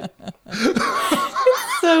read.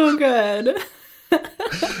 It's so good.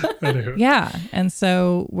 Anywho. Yeah. And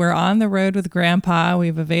so we're on the road with Grandpa.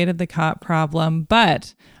 We've evaded the cop problem,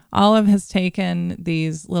 but Olive has taken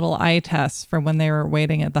these little eye tests for when they were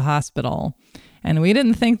waiting at the hospital. And we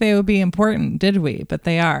didn't think they would be important, did we? But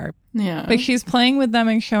they are. Yeah. But she's playing with them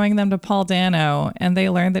and showing them to Paul Dano, and they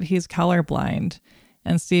learn that he's colorblind.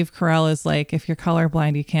 And Steve Carell is like, if you're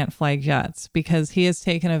colorblind, you can't fly jets, because he has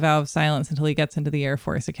taken a vow of silence until he gets into the Air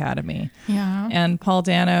Force Academy. Yeah. And Paul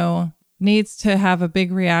Dano needs to have a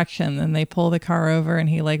big reaction. And they pull the car over and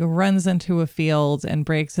he like runs into a field and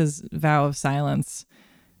breaks his vow of silence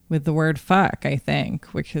with the word fuck, I think,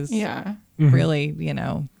 which is really, you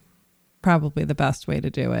know, probably the best way to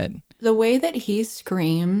do it. The way that he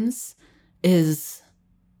screams is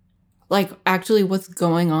like actually what's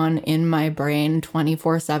going on in my brain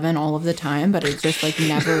 24/7 all of the time, but it just like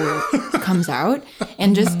never comes out.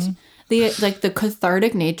 And just the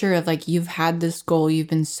cathartic nature of like, you've had this goal, you've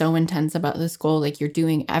been so intense about this goal, like you're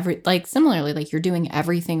doing similarly, like you're doing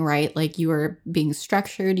everything right, like you are being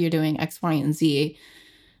structured, you're doing X, Y, and Z.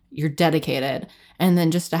 You're dedicated. And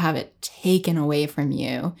then just to have it taken away from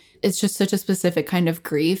you, it's just such a specific kind of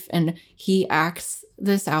grief. And he acts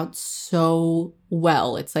this out so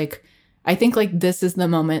well. It's like, I think like this is the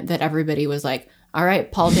moment that everybody was like, all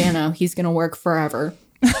right, Paul Dano, he's going to work forever.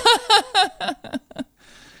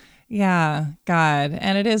 Yeah, God.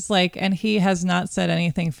 And it is like, and he has not said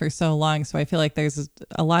anything for so long. So I feel like there's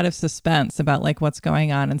a lot of suspense about like what's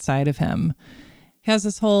going on inside of him. He has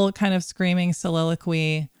this whole kind of screaming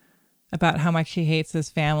soliloquy about how much he hates his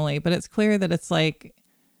family, but it's clear that it's like,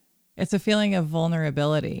 it's a feeling of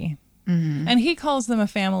vulnerability. Mm-hmm. And he calls them a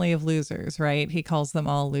family of losers, right? He calls them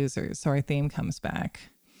all losers. So our theme comes back.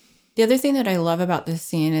 The other thing that I love about this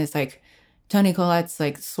scene is like, Toni Collette's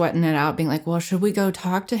like sweating it out, being like, well, should we go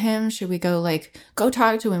talk to him? Should we go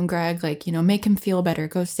talk to him, Greg? Like, you know, make him feel better.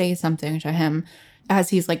 Go say something to him as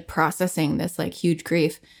he's like processing this like huge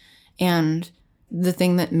grief. And the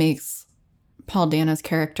thing that makes Paul Dano's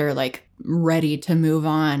character like ready to move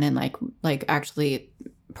on and like actually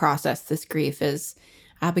process this grief is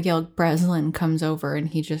Abigail Breslin comes over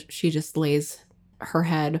and she just lays her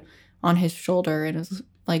head on his shoulder and is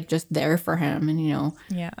like just there for him. And, you know,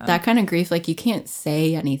 Yeah. that kind of grief, like you can't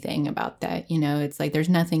say anything about that. You know, it's like there's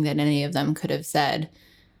nothing that any of them could have said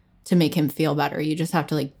to make him feel better. You just have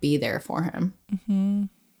to like be there for him. Mm-hmm.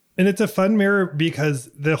 And it's a fun mirror because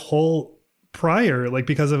the whole prior, like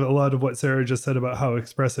because of a lot of what Sarah just said about how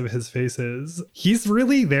expressive his face is, he's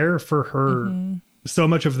really there for her so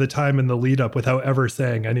much of the time in the lead up without ever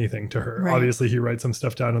saying anything to her. Right. Obviously, he writes some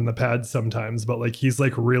stuff down on the pad sometimes, but like he's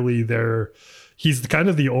like really there. He's kind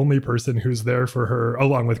of the only person who's there for her,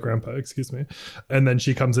 along with Grandpa, excuse me. And then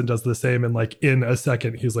she comes and does the same. And like in a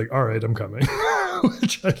second, he's like, all right, I'm coming.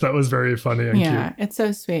 Which I thought was very funny and cute. It's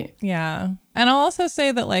so sweet. Yeah. And I'll also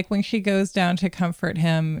say that like when she goes down to comfort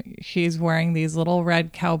him, she's wearing these little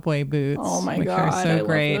red cowboy boots. Oh my which God. are so I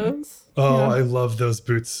great. love those. Oh, Yeah. I love those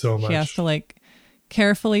boots so much. She has to like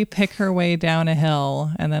carefully pick her way down a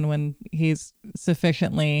hill. And then when he's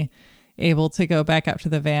sufficiently able to go back up to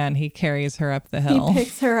the van, he carries her up the hill. He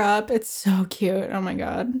picks her up. It's so cute. Oh my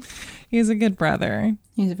God. He's a good brother.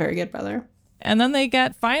 He's a very good brother. And then they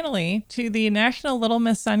get finally to the National Little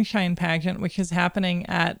Miss Sunshine pageant, which is happening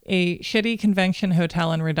at a shitty convention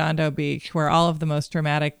hotel in Redondo Beach, where all of the most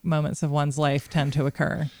dramatic moments of one's life tend to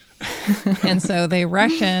occur. And so they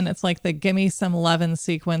rush in. It's like the Gimme Some Lovin'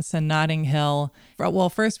 sequence in Notting Hill.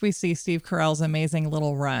 Well, first we see Steve Carell's amazing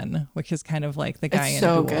little run, which is kind of like the guy It's in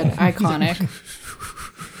so Duel. good. Iconic.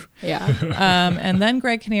 Yeah. And then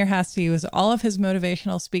Greg Kinnear has to use all of his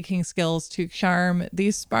motivational speaking skills to charm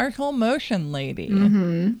the Sparkle Motion lady.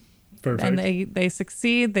 Perfect. And they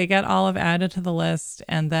succeed. They get Olive added to the list.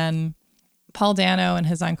 And then Paul Dano and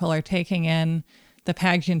his uncle are taking in the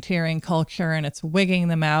pageanteering culture and it's wigging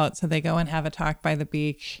them out. So they go and have a talk by the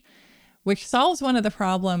beach, which solves one of the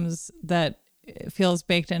problems that feels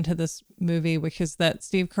baked into this movie, which is that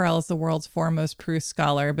Steve Carell is the world's foremost Proust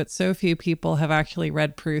scholar, but so few people have actually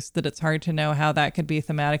read Proust that it's hard to know how that could be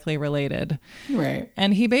thematically related. Right.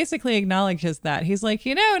 And he basically acknowledges that. He's like,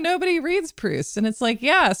 you know, nobody reads Proust. And it's like,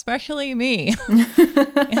 yeah, especially me.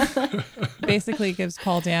 Basically gives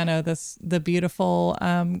Paul Dano the beautiful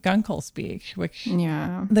Gunkel speech, which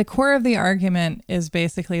the core of the argument is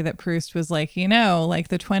basically that Proust was like, you know, like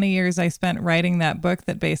the 20 years I spent writing that book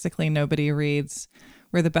that basically nobody reads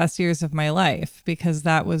were the best years of my life, because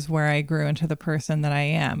that was where I grew into the person that I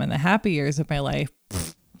am. And the happy years of my life,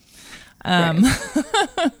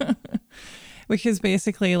 which is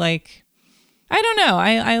basically like, I don't know.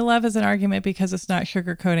 I love as an argument because it's not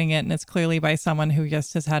sugarcoating it. And it's clearly by someone who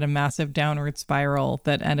just has had a massive downward spiral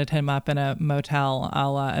that ended him up in a motel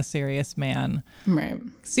a la A Serious Man. Right.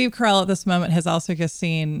 Steve Carell at this moment has also just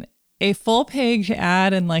seen a full page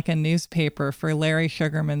ad in like a newspaper for Larry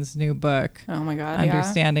Sugarman's new book. Oh my God.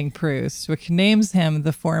 Understanding Proust, which names him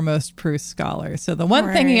the foremost Proust scholar. So the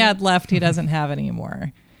one thing he had left, he doesn't have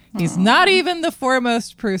anymore. He's not even the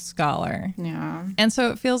foremost Proust scholar. Yeah. And so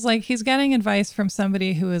it feels like he's getting advice from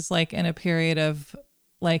somebody who is like in a period of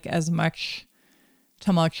like as much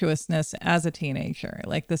tumultuousness as a teenager.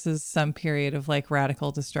 Like this is some period of like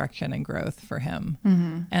radical destruction and growth for him.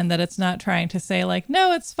 And that it's not trying to say like,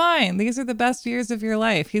 no, it's fine. These are the best years of your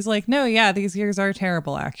life. He's like, no, yeah, these years are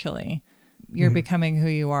terrible, actually. You're becoming who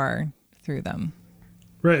you are through them.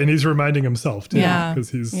 Right. And he's reminding himself too. Yeah. Because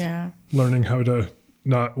he's learning how to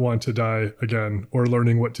not want to die again, or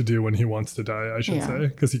learning what to do when he wants to die, I should say.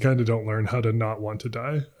 Because you kind of don't learn how to not want to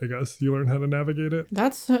die, I guess. You learn how to navigate it.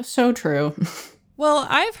 That's so true. Well,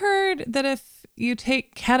 I've heard that if you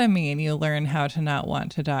take ketamine, you learn how to not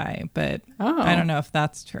want to die, but I don't know if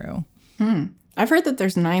that's true. I've heard that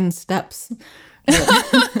there's 9 steps.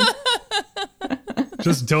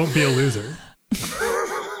 Just don't be a loser.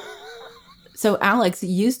 So, Alex,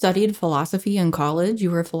 you studied philosophy in college.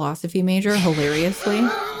 You were a philosophy major, hilariously.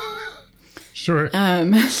 Sure.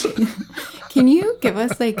 Can you give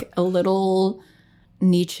us like a little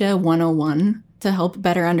Nietzsche 101 to help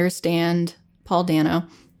better understand Paul Dano?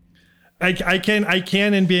 I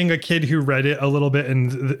can in being a kid who read it a little bit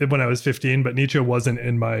when I was 15, but Nietzsche wasn't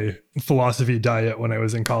in my philosophy diet when I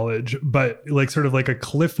was in college. But like sort of like a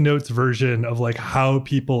Cliff Notes version of like how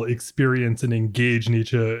people experience and engage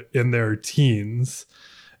Nietzsche in their teens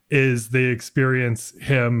is they experience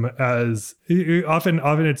him as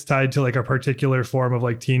often it's tied to like a particular form of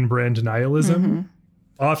like teen brand nihilism.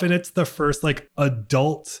 Often it's the first like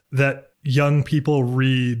adult that young people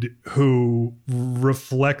read who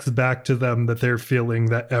reflects back to them that they're feeling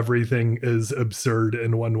that everything is absurd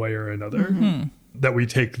in one way or another. that we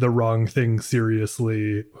take the wrong thing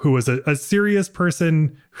seriously, who was a serious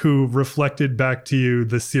person who reflected back to you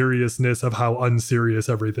the seriousness of how unserious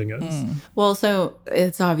everything is. Well, so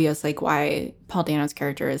it's obvious like why Paul Dano's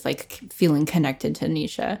character is like feeling connected to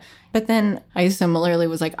Nisha. But then I similarly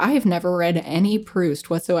was like, I've never read any Proust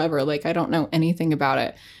whatsoever. Like, I don't know anything about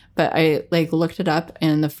it. But I like looked it up,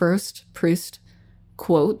 and the first Proust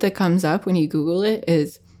quote that comes up when you Google it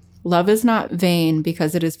is, "Love is not vain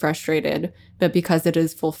because it is frustrated, but because it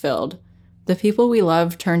is fulfilled. The people we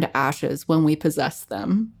love turn to ashes when we possess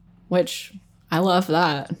them." Which I love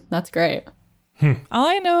that. That's great. All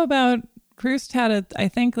I know about Proust had, I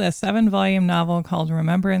think, a 7-volume novel called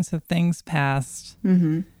Remembrance of Things Past.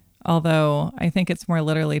 Mm-hmm. Although I think it's more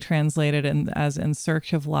literally translated as In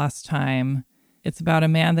Search of Lost Time. It's about a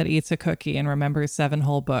man that eats a cookie and remembers 7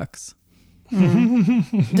 whole books.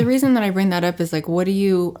 The reason that I bring that up is like, what do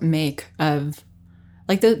you make of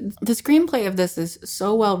like the screenplay of this is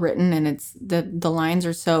so well written, and it's the lines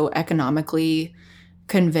are so economically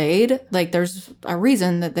conveyed. Like, there's a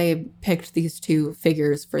reason that they picked these two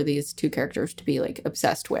figures for these two characters to be like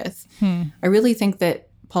obsessed with. I really think that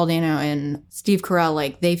Paul Dano and Steve Carell,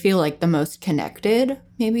 like, they feel like the most connected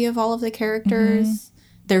maybe of all of the characters.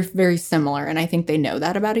 They're very similar, and I think they know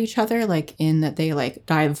that about each other, like in that they like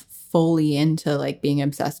dive fully into like being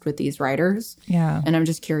obsessed with these writers. Yeah. And I'm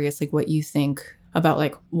just curious like what you think about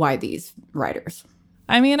like why these writers.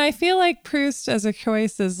 I mean, I feel like Proust as a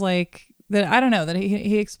choice is like that. I don't know, that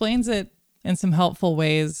he explains it in some helpful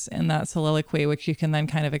ways in that soliloquy, which you can then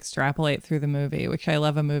kind of extrapolate through the movie, which I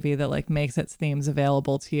love a movie that like makes its themes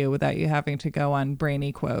available to you without you having to go on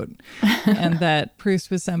brainy quote. And that Proust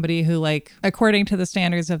was somebody who, like, according to the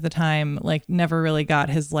standards of the time, like never really got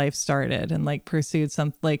his life started and like pursued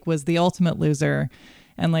some, like was the ultimate loser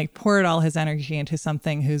and like poured all his energy into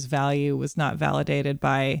something whose value was not validated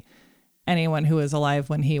by anyone who was alive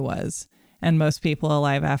when he was. And most people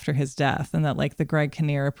alive after his death. And that like the Greg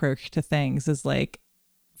Kinnear approach to things is like,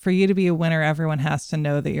 for you to be a winner, everyone has to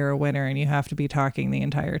know that you're a winner and you have to be talking the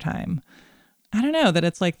entire time. I don't know, that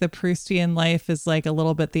it's like the Proustian life is like a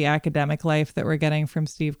little bit the academic life that we're getting from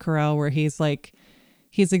Steve Carell, where he's like,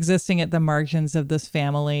 he's existing at the margins of this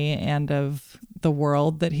family and of the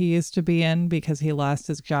world that he used to be in because he lost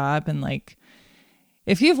his job. And like,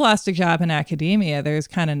 if you've lost a job in academia, there's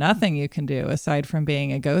kind of nothing you can do aside from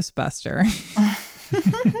being a Ghostbuster.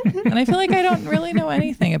 And I feel like I don't really know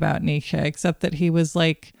anything about Nietzsche, except that he was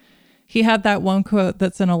like, he had that one quote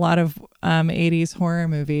that's in a lot of 80s horror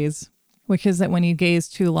movies, which is that when you gaze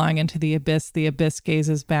too long into the abyss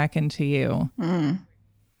gazes back into you. And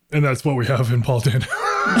that's what we have in Paul Dano.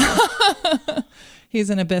 He's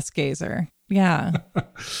an abyss gazer. Yeah.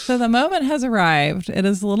 So the moment has arrived. It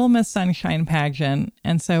is Little Miss Sunshine pageant.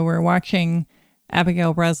 And so we're watching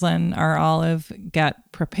Abigail Breslin, our Olive,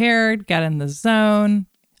 get prepared, get in the zone.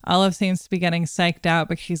 Olive seems to be getting psyched out,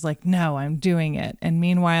 but she's like, no, I'm doing it. And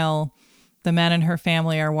meanwhile, the men in her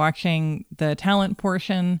family are watching the talent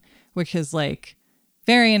portion, which is like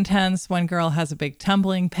very intense. One girl has a big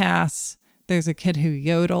tumbling pass. There's a kid who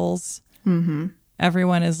yodels. Mm-hmm.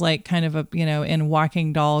 Everyone is like kind of in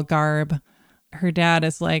walking doll garb. Her dad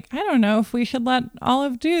is like, I don't know if we should let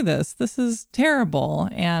Olive do this. This is terrible.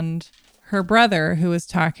 And her brother, who is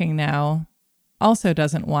talking now, also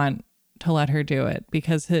doesn't want to let her do it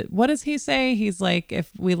because what does he say? He's like,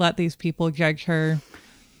 if we let these people judge her.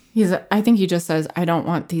 I think he just says, I don't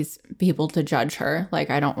want these people to judge her. Like,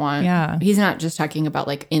 I don't want. Yeah. He's not just talking about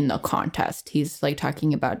like in the contest. He's like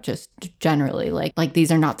talking about just generally like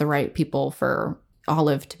these are not the right people for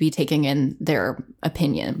Olive to be taking in their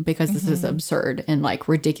opinion because this is absurd and like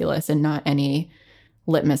ridiculous and not any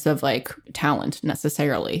litmus of like talent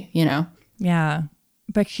necessarily, you know? Yeah.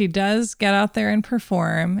 But she does get out there and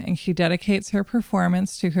perform, and she dedicates her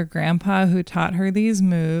performance to her grandpa who taught her these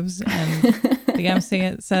moves. And the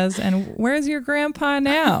MC says, and where's your grandpa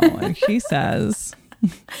now? And she says,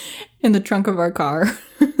 in the trunk of our car.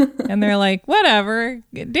 And they're like, whatever,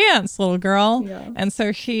 dance, little girl. Yeah. And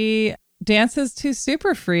so she dances to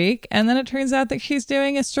Super Freak, and then it turns out that she's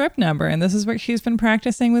doing a strip number, and this is what she's been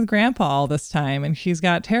practicing with grandpa all this time, and she's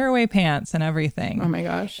got tearaway pants and everything. Oh my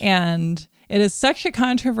gosh. And it is such a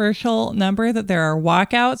controversial number that there are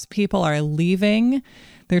walkouts. People are leaving.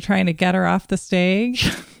 They're trying to get her off the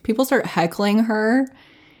stage. People start heckling her.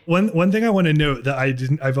 One thing I want to note that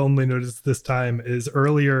I've only noticed this time is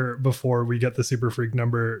earlier before we get the Super Freak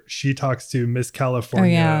number, she talks to Miss California.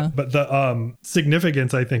 Oh, yeah. But the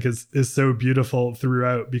significance, I think, is so beautiful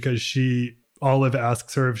throughout because Olive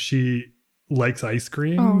asks her if she likes ice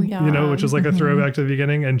cream, Oh, yeah. which is like a throwback to the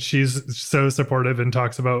beginning. And she's so supportive and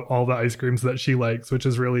talks about all the ice creams that she likes, which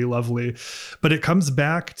is really lovely. But it comes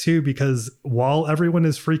back to, because while everyone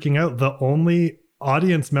is freaking out, the only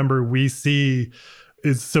audience member we see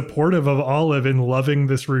is supportive of Olive and loving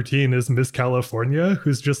this routine is Miss California,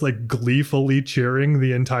 who's just like gleefully cheering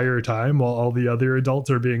the entire time while all the other adults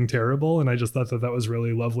are being terrible. And I just thought that was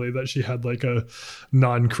really lovely that she had like a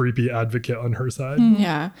non-creepy advocate on her side.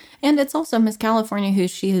 Yeah. And it's also Miss California, who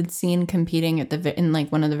she had seen competing in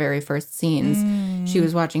like one of the very first scenes. She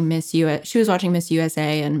was watching Miss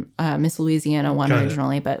USA and Miss Louisiana won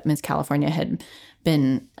originally, but Miss California had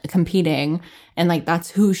been competing, and like that's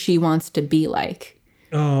who she wants to be like.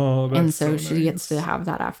 Oh, that's and so she nice. gets to have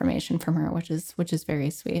that affirmation from her, which is very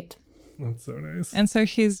sweet. That's so nice. And so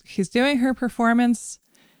she's doing her performance.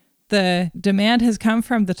 The demand has come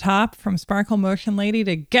from the top, from Sparkle Motion Lady,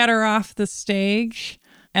 to get her off the stage.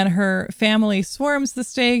 And her family swarms the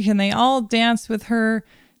stage, and they all dance with her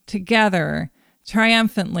together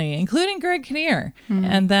triumphantly, including Greg Kinnear.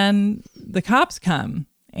 And then the cops come,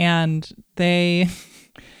 and they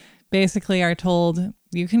basically are told,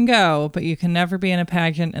 you can go, but you can never be in a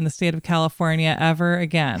pageant in the state of California ever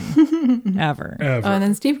again. Ever. Oh, and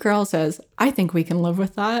then Steve Carell says, I think we can live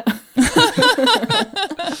with that.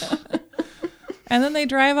 And then they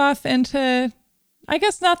drive off into, I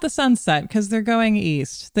guess not the sunset, because they're going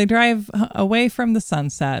east. They drive away from the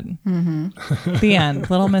sunset. The end.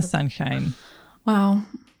 Little Miss Sunshine. Wow.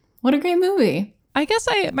 What a great movie. I guess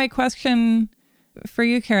my question for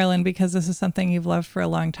you, Carolyn, because this is something you've loved for a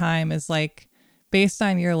long time, is like, based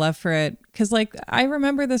on your love for it, because like I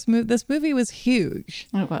remember this movie was huge.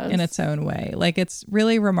 It was. In its own way. Like, it's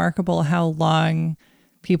really remarkable how long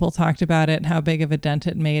people talked about it, how big of a dent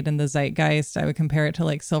it made in the zeitgeist. I would compare it to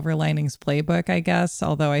like Silver Linings Playbook, I guess,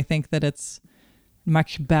 although I think that it's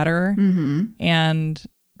much better and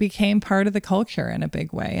became part of the culture in a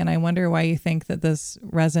big way. And I wonder why you think that this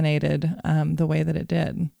resonated the way that it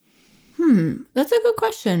did. That's a good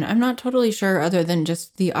question. I'm not totally sure, other than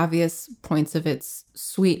just the obvious points of its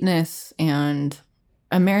sweetness. And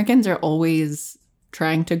Americans are always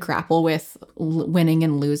trying to grapple with winning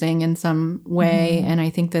and losing in some way. And I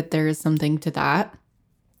think that there is something to that.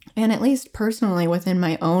 And at least personally within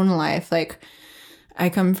my own life, like I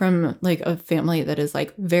come from like a family that is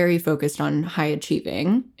like very focused on high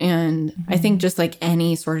achieving. And I think just like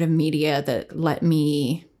any sort of media that let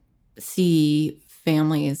me see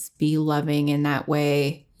families be loving in that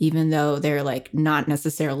way, even though they're like not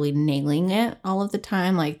necessarily nailing it all of the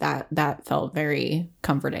time, like that felt very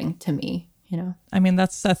comforting to me, I mean,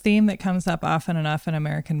 that's a theme that comes up often enough in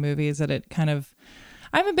American movies, that it kind of,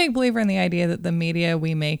 I'm a big believer in the idea that the media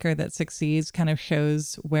we make or that succeeds kind of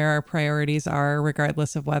shows where our priorities are,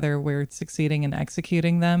 regardless of whether we're succeeding in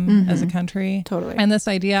executing them as a country. Totally. And this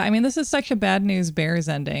idea, I mean, this is such a Bad News Bears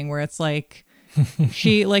ending, where it's like,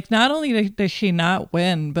 she like, not only does she not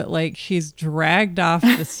win, but like she's dragged off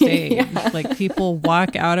the stage. Like people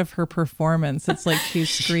walk out of her performance. It's like she's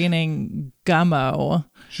screening Gummo.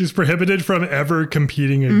 She's prohibited from ever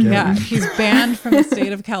competing again. Yeah, she's banned from the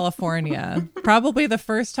state of California. Probably the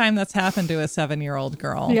first time that's happened to a 7-year-old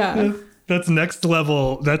girl. Yeah. That's next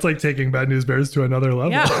level. That's like taking Bad News Bears to another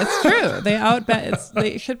level. Yeah, it's true.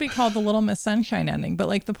 They should be called the Little Miss Sunshine ending. But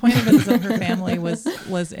like the point of it is that her family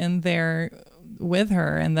was in there with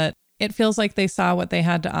her, and that it feels like they saw what they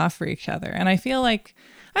had to offer each other. And I feel like,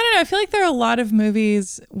 I don't know, I feel like there are a lot of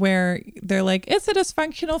movies where they're like, it's a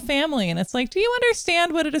dysfunctional family. And it's like, do you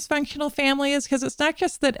understand what a dysfunctional family is? Because it's not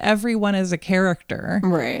just that everyone is a character.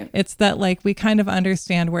 Right. It's that like we kind of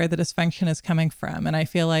understand where the dysfunction is coming from. And I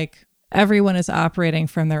feel like everyone is operating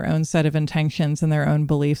from their own set of intentions and their own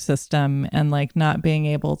belief system, and like not being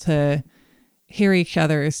able to hear each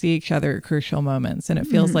other or see each other at crucial moments. And it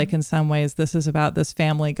feels like in some ways this is about this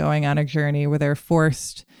family going on a journey where they're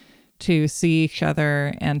forced to see each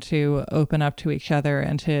other and to open up to each other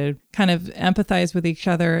and to kind of empathize with each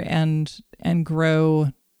other and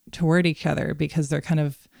grow toward each other, because they're kind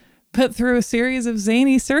of put through a series of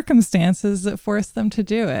zany circumstances that force them to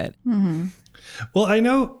do it. Well, I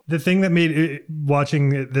know the thing that made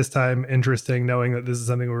watching it this time interesting, knowing that this is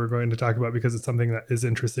something we're going to talk about because it's something that is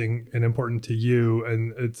interesting and important to you,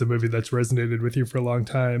 and it's a movie that's resonated with you for a long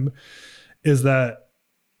time, is that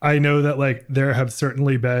I know that like there have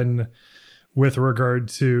certainly been, with regard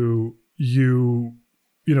to you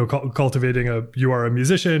cultivating you are a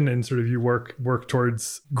musician and sort of you work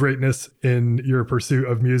towards greatness in your pursuit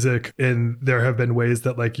of music, and there have been ways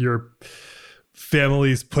that like your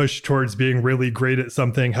family's push towards being really great at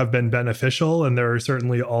something have been beneficial. And there are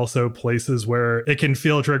certainly also places where it can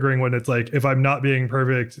feel triggering when it's like, if I'm not being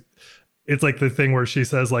perfect it's like the thing where she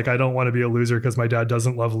says, like, I don't want to be a loser because my dad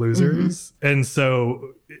doesn't love losers. Mm-hmm. And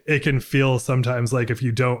so it can feel sometimes like if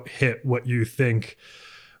you don't hit what you think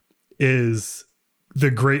is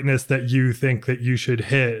the greatness that you think that you should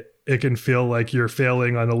hit, it can feel like you're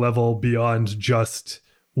failing on a level beyond just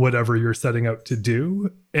whatever you're setting out to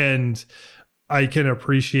do. And I can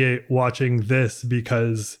appreciate watching this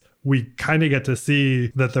because we kind of get to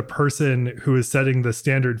see that the person who is setting the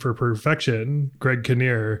standard for perfection, Greg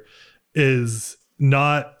Kinnear, is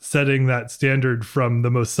not setting that standard from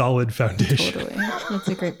the most solid foundation. Totally. That's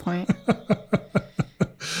a great point.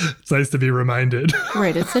 It's nice to be reminded.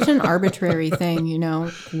 Right. It's such an arbitrary thing, you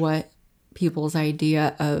know, what people's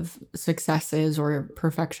idea of success is or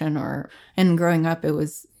perfection and growing up, it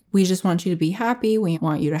was, we just want you to be happy. We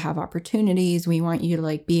want you to have opportunities. We want you to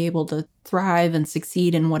like be able to thrive and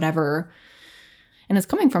succeed in whatever. And it's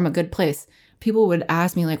coming from a good place. People would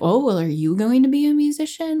ask me like, oh, well, are you going to be a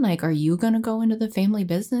musician? Like, are you going to go into the family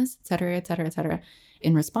business, et cetera, et cetera, et cetera.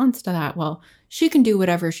 In response to that, well, she can do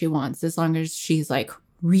whatever she wants as long as she's like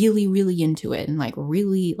really, really into it. And like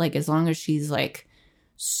really, like as long as she's like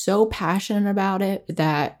so passionate about it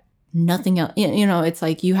that nothing else, you know, it's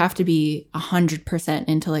like you have to be 100%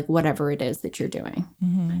 into like whatever it is that you're doing.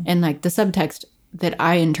 Mm-hmm. And like the subtext that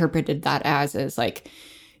I interpreted that as is like,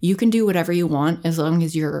 you can do whatever you want as long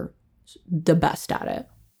as you're the best at it.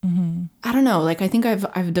 Mm-hmm. I don't know. Like, I think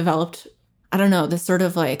I've developed, I don't know, this sort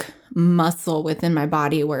of like muscle within my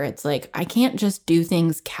body where it's like, I can't just do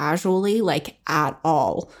things casually, like at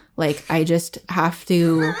all. Like, I just have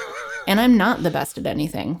to, and I'm not the best at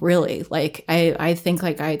anything, really. Like, I think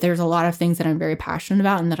like there's a lot of things that I'm very passionate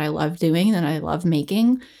about and that I love doing and I love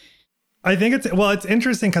making. I think it's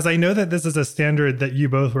interesting because I know that this is a standard that you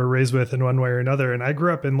both were raised with in one way or another. And I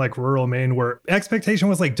grew up in like rural Maine where expectation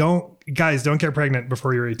was like, don't get pregnant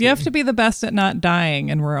before you're 18. You have to be the best at not dying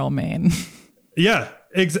in rural Maine. Yeah,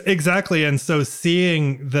 exactly. And so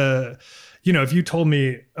seeing if you told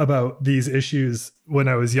me about these issues when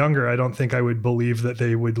I was younger, I don't think I would believe that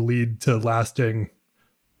they would lead to lasting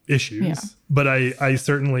issues. Yeah. But I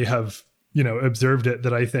certainly have, observed it,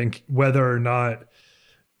 that I think whether or not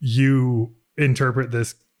you interpret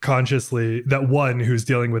this consciously, that one who's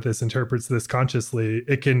dealing with this interprets this consciously,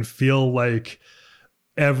 it can feel like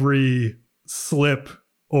every slip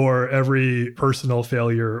or every personal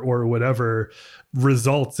failure or whatever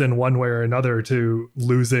results in one way or another to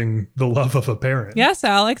losing the love of a parent. Yes,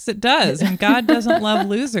 Alex, it does. And God doesn't love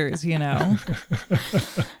losers,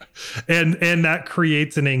 And that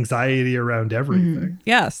creates an anxiety around everything. Mm-hmm.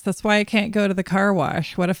 Yes, that's why I can't go to the car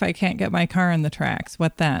wash. What if I can't get my car in the tracks?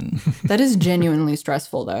 What then? That is genuinely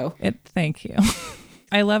stressful, though. Thank you.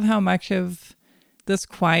 I love how much of this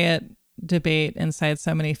quiet debate inside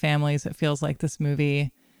so many families, it feels like this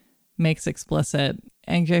movie makes explicit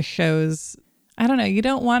and just shows, I don't know, you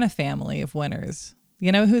don't want a family of winners.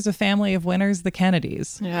 You know who's a family of winners? The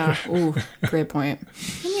Kennedys. Yeah. Ooh, great point.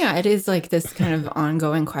 And yeah, it is like this kind of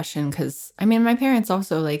ongoing question because, I mean, my parents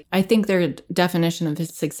also I think their definition of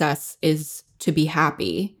success is to be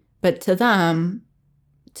happy. But to them,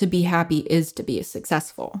 to be happy is to be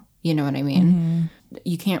successful. You know what I mean? Mm-hmm.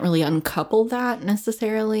 You can't really uncouple that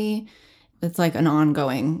necessarily. It's like an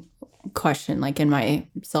ongoing question, like in my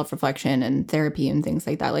self-reflection and therapy and things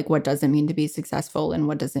like that. Like, what does it mean to be successful? And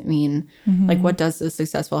what does it mean? Mm-hmm. Like, what does a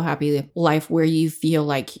successful, happy life where you feel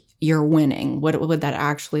like you're winning? What would that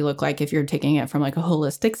actually look like if you're taking it from like a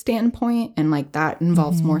holistic standpoint? And like that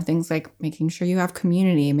involves mm-hmm. more things like making sure you have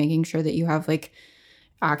community, making sure that you have like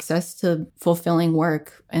access to fulfilling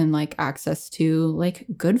work and like access to like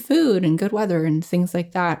good food and good weather and things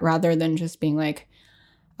like that, rather than just being like,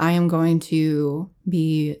 I am going to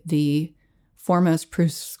be the foremost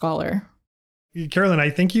Proust scholar. Carolyn, I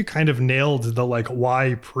think you kind of nailed the like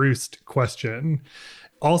why Proust question.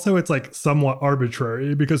 Also, it's like somewhat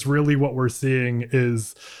arbitrary because really what we're seeing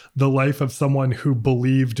is the life of someone who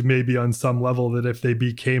believed maybe on some level that if they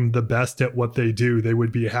became the best at what they do, they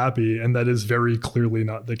would be happy. And that is very clearly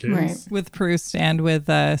not the case. Right. With Proust and with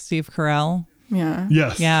Steve Carell. Yeah.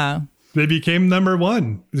 Yes. Yeah. They became number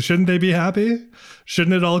one. Shouldn't they be happy?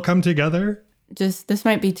 Shouldn't it all come together? This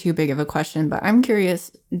might be too big of a question, but I'm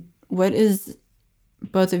curious, what is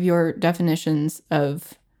both of your definitions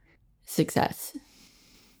of success?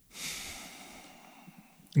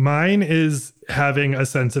 Mine is having a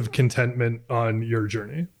sense of contentment on your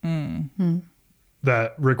journey. Mm-hmm.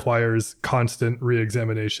 That requires constant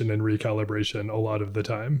re-examination and recalibration a lot of the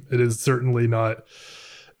time. It is certainly not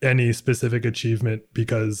any specific achievement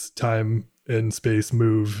because time and space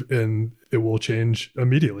move and it will change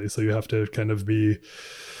immediately. So you have to kind of be,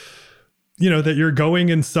 that you're going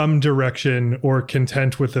in some direction or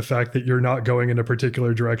content with the fact that you're not going in a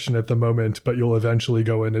particular direction at the moment, but you'll eventually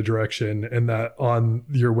go in a direction, and that on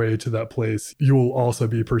your way to that place, you will also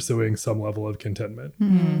be pursuing some level of contentment.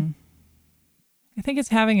 Mm-hmm. I think it's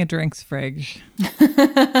having a drinks fridge.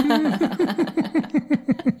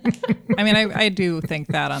 I mean, I do think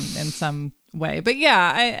that in some way. But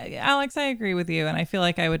yeah, Alex, I agree with you. And I feel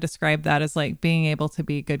like I would describe that as like being able to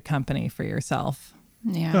be good company for yourself.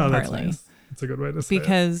 Yeah. Oh, that's nice. That's a good way to say it.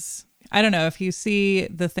 Because I don't know, if you see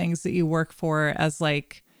the things that you work for as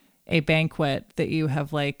like a banquet that you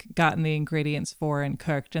have like gotten the ingredients for and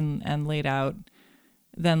cooked and laid out,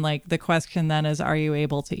 then like the question then is, are you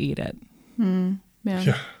able to eat it?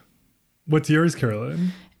 Yeah. What's yours,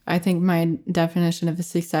 Carolyn? I think my definition of a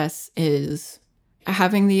success is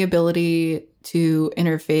having the ability to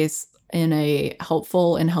interface in a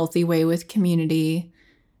helpful and healthy way with community,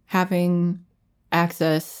 having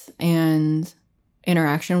access and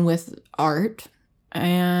interaction with art,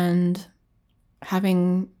 and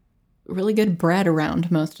having really good bread around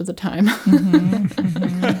most of the time.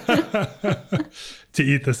 To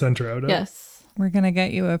eat the center out of. Yes. We're going to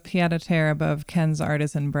get you a pied-à-terre above Ken's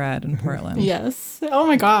Artisan Bread in Portland. Yes. Oh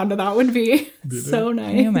my God, that would be so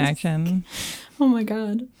nice. Can you imagine? Oh my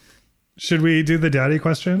God. Should we do the daddy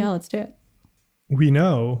question? Yeah, let's do it. We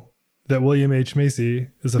know that William H. Macy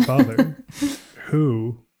is a father.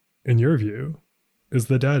 Who, in your view, is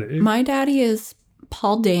the daddy? My daddy is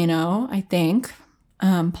Paul Dano, I think.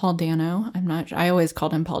 Paul Dano. I'm not sure. I always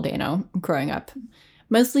called him Paul Dano growing up.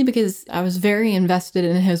 Mostly because I was very invested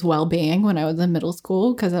in his well-being when I was in middle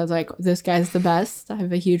school, because I was like, this guy's the best. I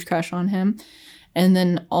have a huge crush on him. And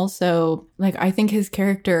then also, like, I think his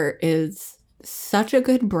character is such a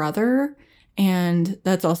good brother. And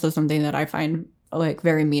that's also something that I find like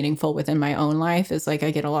very meaningful within my own life, is like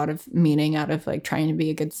I get a lot of meaning out of like trying to be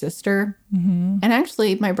a good sister. Mm-hmm. And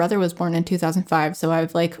actually my brother was born in 2005. So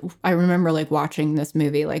I remember like watching this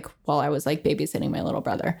movie like while I was like babysitting my little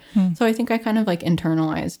brother. So I think I kind of like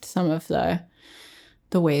internalized some of the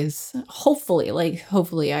ways, hopefully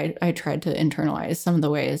I tried to internalize some of the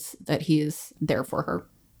ways that he's there for her.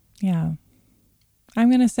 Yeah. I'm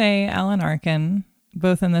going to say Alan Arkin,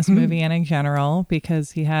 both in this movie and in general,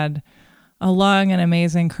 because he had a long and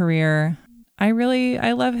amazing career. I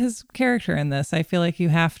love his character in this. I feel like you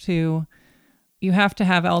have to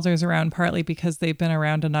have elders around, partly because they've been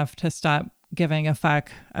around enough to stop giving a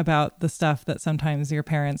fuck about the stuff that sometimes your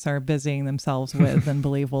parents are busying themselves with and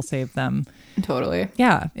believe will save them. Totally.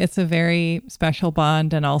 Yeah, it's a very special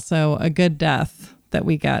bond, and also a good death that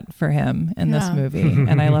we get for him in this movie.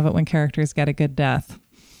 And I love it when characters get a good death.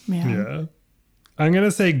 Yeah. I'm going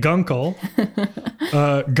to say Gunkle.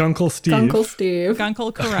 Gunkle Steve. Gunkle Steve.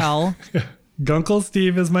 Gunkle Carell. Gunkle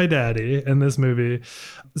Steve is my daddy in this movie,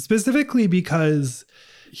 specifically because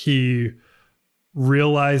he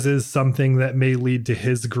realizes something that may lead to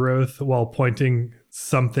his growth while pointing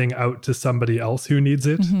something out to somebody else who needs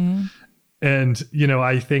it. Mm-hmm. And,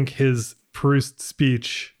 I think his Proust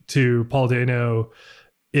speech to Paul Dano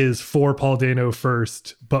is for Paul Dano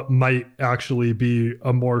first, but might actually be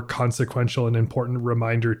a more consequential and important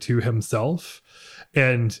reminder to himself.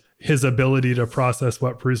 And his ability to process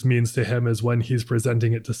what Proust means to him is when he's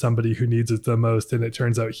presenting it to somebody who needs it the most, and it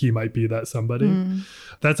turns out he might be that somebody.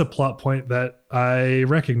 That's a plot point that I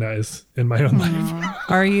recognize in my own life.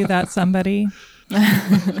 Are you that somebody?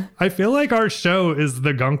 I feel like our show is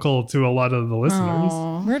the Gunkle to a lot of the listeners.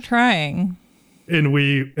 Aww. We're trying. And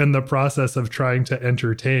we, in the process of trying to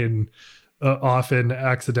entertain, often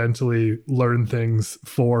accidentally learn things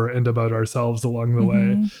for and about ourselves along the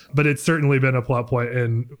way. But it's certainly been a plot point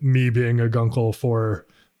in me being a Gunkle for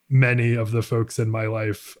many of the folks in my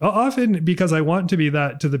life. Often because I want to be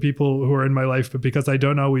that to the people who are in my life, but because I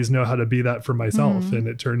don't always know how to be that for myself. And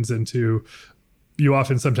it turns into, you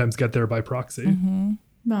often sometimes get there by proxy.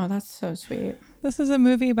 No, that's so sweet. This is a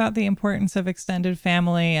movie about the importance of extended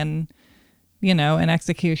family and, in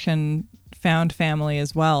execution, found family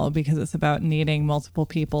as well, because it's about needing multiple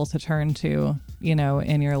people to turn to,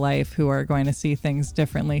 in your life, who are going to see things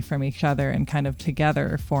differently from each other and kind of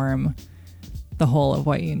together form the whole of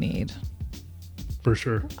what you need. For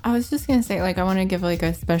sure. I was just going to say, I want to give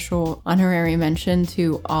a special honorary mention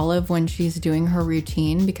to Olive when she's doing her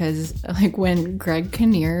routine, because when Greg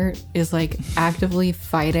Kinnear is actively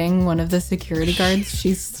fighting one of the security guards,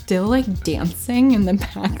 she's still dancing in the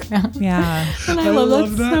background. Yeah. And I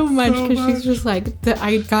love that so much, because she's just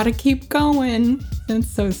I gotta keep going.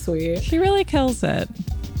 It's so sweet. She really kills it.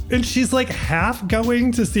 And she's half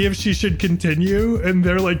going to see if she should continue, and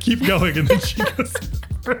they're keep going, and then she goes.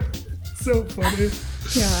 So funny.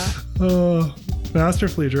 Yeah.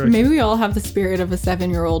 Masterfully directed. Maybe we all have the spirit of a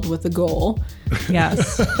 7-year-old with a goal.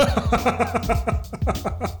 Yes.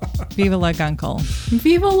 Viva la Guncle.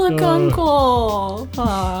 Viva la Guncle.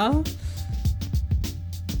 Aw.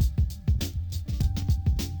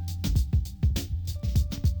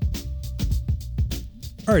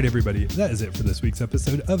 All right, everybody, that is it for this week's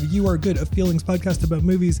episode of You Are Good, a Feelings podcast about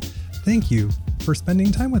movies. Thank you for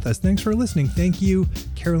spending time with us. Thanks for listening. Thank you,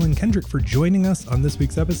 Carolyn Kendrick, for joining us on this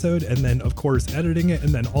week's episode, and then, of course, editing it, and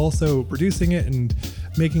then also producing it and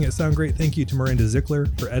making it sound great. Thank you to Miranda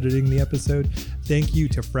Zickler for editing the episode. Thank you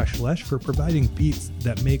to Fresh Lesh for providing beats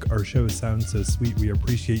that make our show sound so sweet. We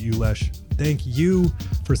appreciate you, Lesh. Thank you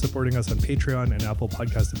for supporting us on Patreon and Apple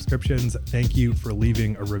Podcast subscriptions. Thank you for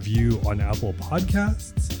leaving a review on Apple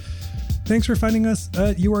Podcasts. Thanks for finding us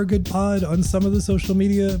at You Are Good Pod on some of the social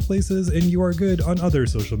media places and You Are Good on other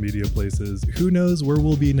social media places. Who knows where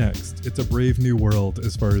we'll be next? It's a brave new world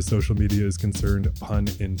as far as social media is concerned, pun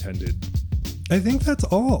intended. I think that's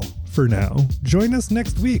all for now. Join us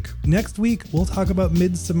next week. Next week, we'll talk about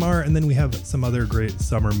Midsommar, and then we have some other great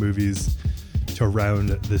summer movies to round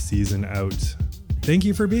the season out. Thank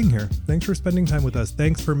you for being here. Thanks for spending time with us.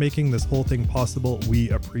 Thanks for making this whole thing possible.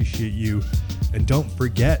 We appreciate you. And don't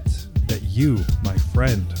forget that you, my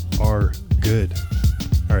friend, are good.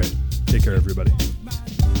 All right. Take care, everybody.